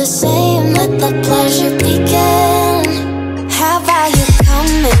 Promise you the same, let the pleasure begin. How about you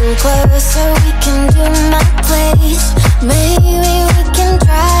coming closer? We can do my place. Maybe we can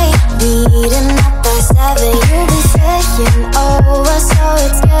try meeting up by 7. You'll be saying over, so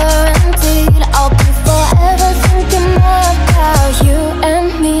it's guaranteed. I'll be forever thinking more about you and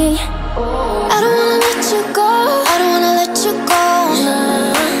me. I don't wanna let you go. I don't wanna let you go.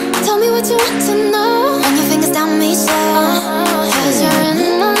 Nah. Tell me what you want to know. Run your fingers down me slow. 'Cause you're in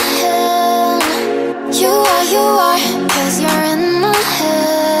my head. You are, 'cause you're in my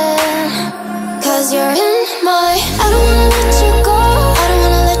head. 'Cause you're in my I don't wanna let you go. I don't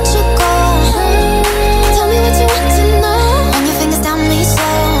wanna let you go. Tell me what you want to know. Run your fingers down me slow.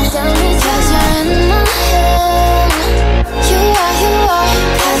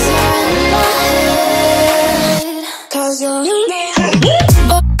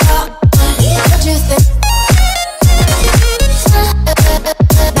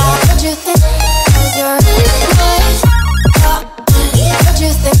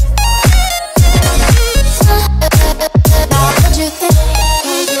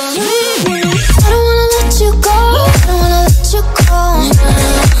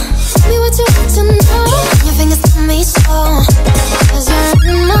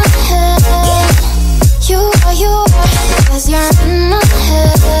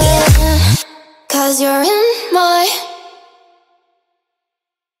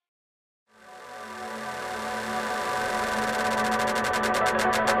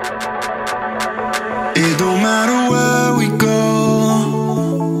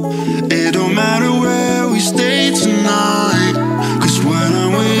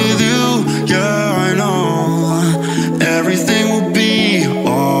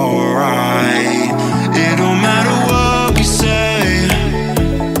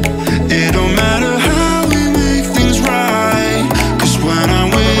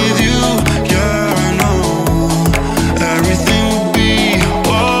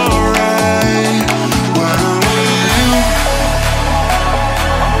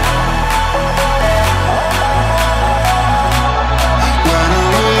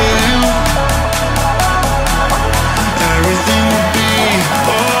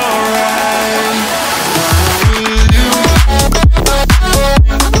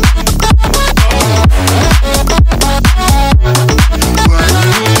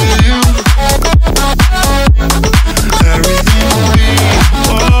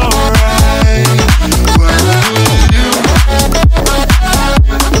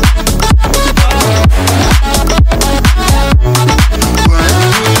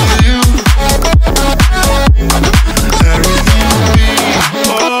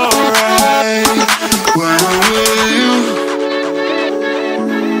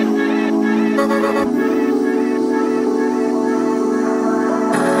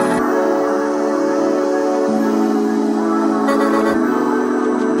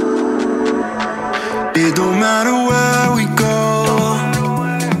 matter where we go,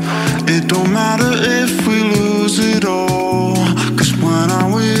 it don't matter if we lose it all. 'Cause when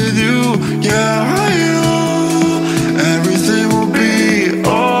I'm with you, yeah, I know everything will be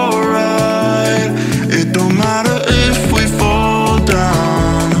alright. It don't matter if we fall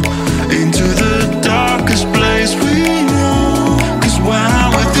down into the darkest place we know. 'Cause when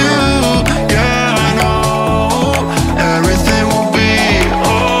I'm with you, yeah, I know everything will be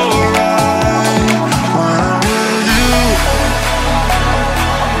alright. When I'm with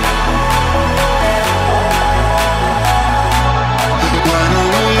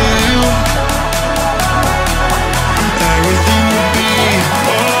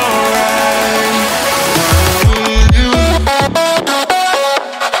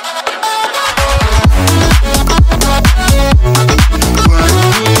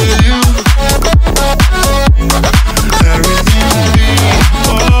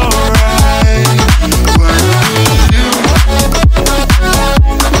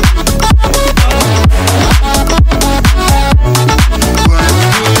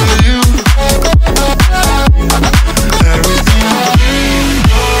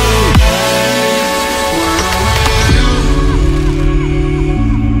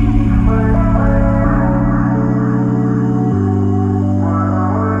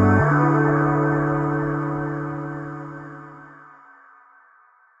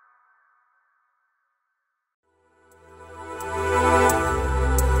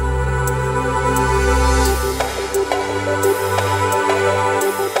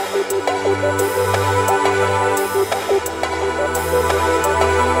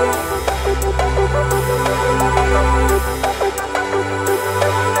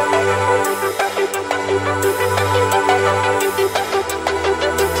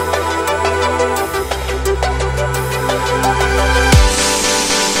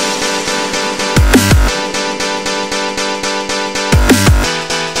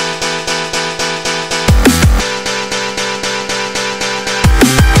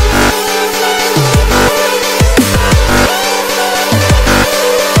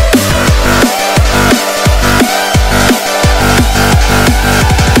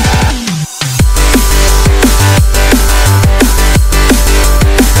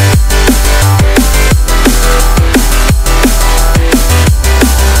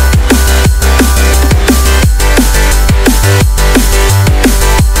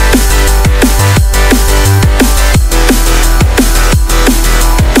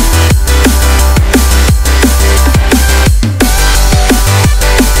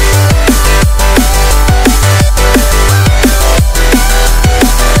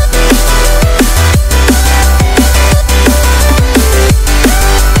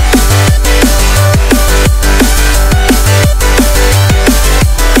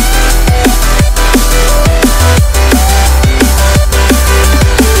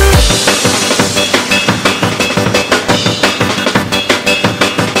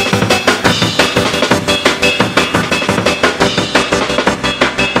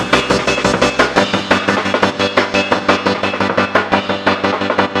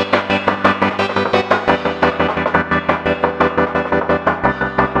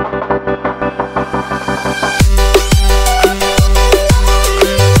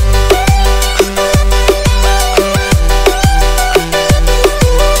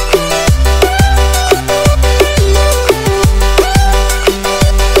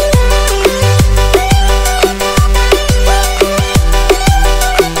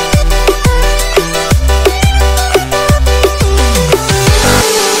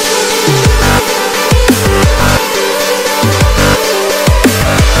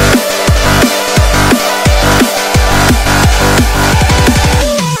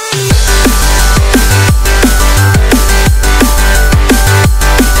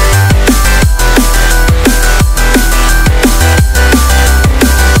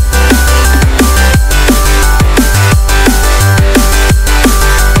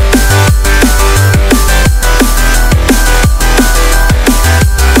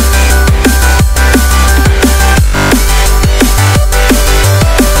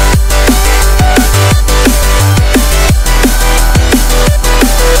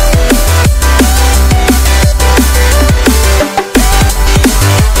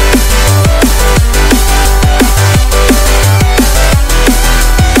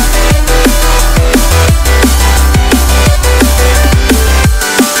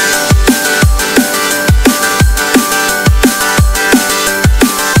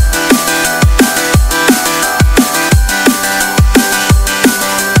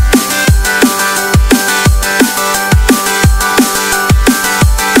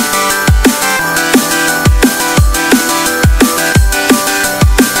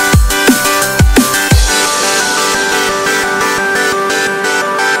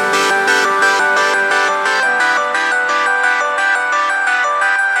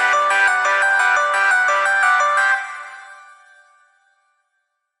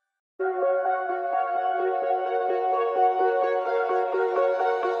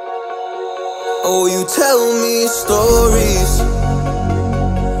Oh, you tell me stories,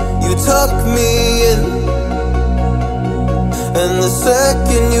 you tuck me in, and the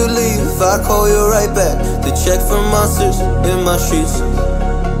second you leave, I call you right back to check for monsters in my sheets.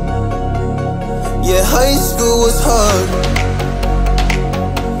 Yeah, high school was hard.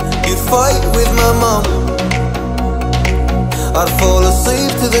 You'd fight with my mom, I'd fall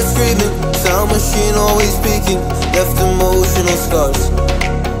asleep to the screaming, sound machine always speaking, left emotional scars.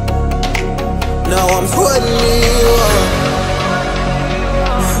 Now I'm 21,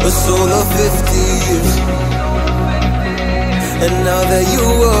 a soul of 50 years. And now that you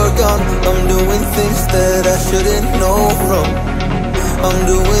are gone, I'm doing things that I shouldn't know from. I'm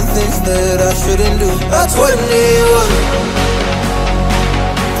doing things that I shouldn't do. At 21,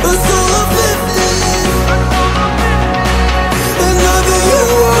 a soul of 50 years. And now that you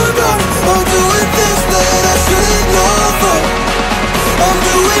are gone, I'm doing things that I shouldn't know from. I'm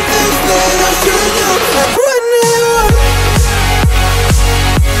doing things that I shouldn't do. At 21.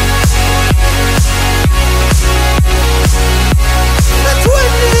 At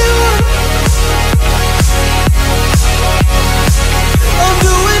 21. I'm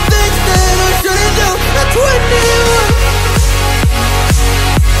doing things that I shouldn't do. At 21.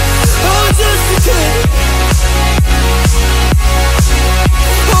 I'm just a kid.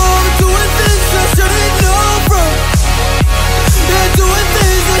 Oh, I'm doing things I shouldn't know from. Yeah, doing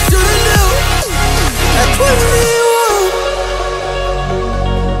things I shouldn't do. At 21.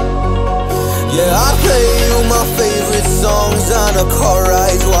 Yeah, I play you my favorite songs on a car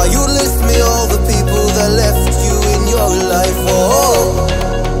ride while you list me all the people that left you in your life. Oh,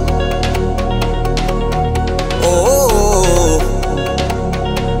 oh.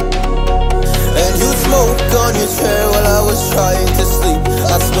 And you smoke on your chair while I was trying to sleep.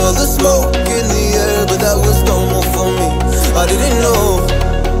 I smell the smoke in the air, but that was normal for me. I didn't know,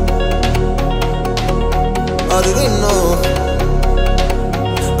 I didn't know.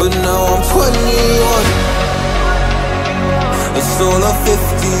 But now I'm 21, a soul of 50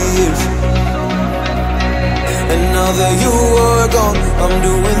 years. And now that you are gone, I'm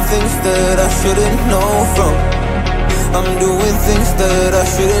doing things that I shouldn't know from. I'm doing things that I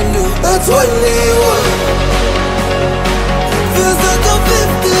shouldn't do. At 21, feels like I'm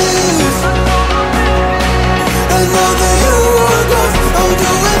 50 years. And now that you are gone, I'm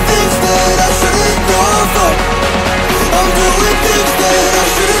doing things that I shouldn't know from. I'm doing things that I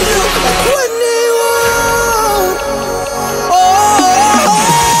shouldn't do. At 21. Oh,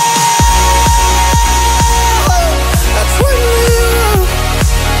 at 21.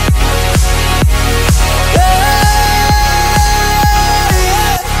 Yeah,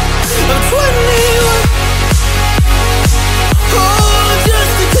 I'm 21. Oh, I'm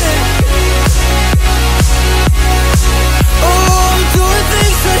just a kid. Oh, I'm doing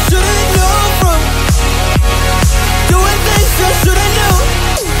things I shouldn't know from. Doing things I shouldn't know.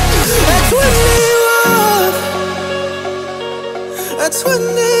 At 21. At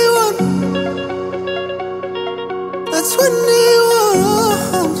 21. At 21.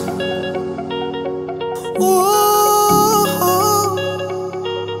 Whoa.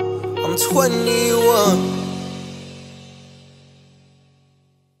 I'm 21.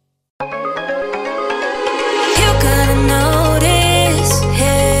 You gotta notice,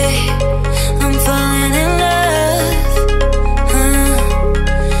 hey, I'm falling in love.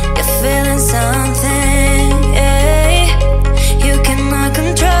 You're feeling something, hey, you cannot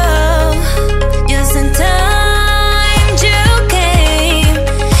control. Just in time you came,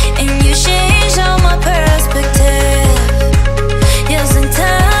 and you changed all my perspective. Just in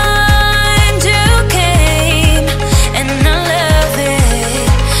time you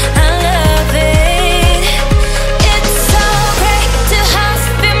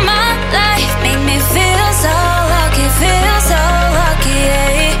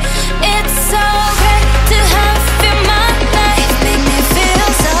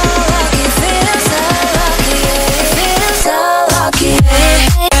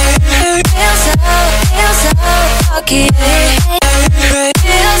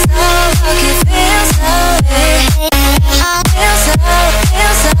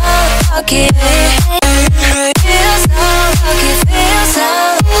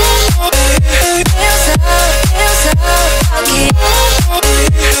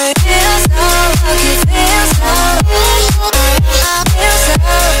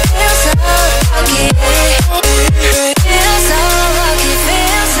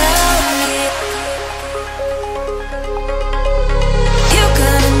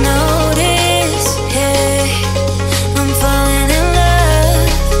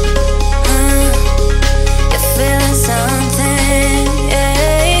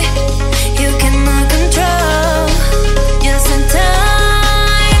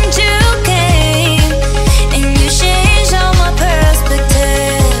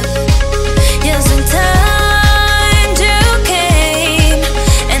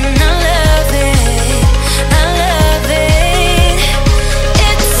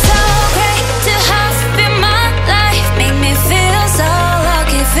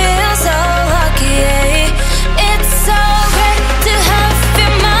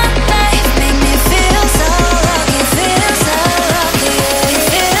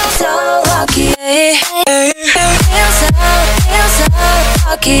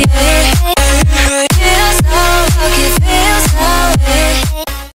lucky, yeah.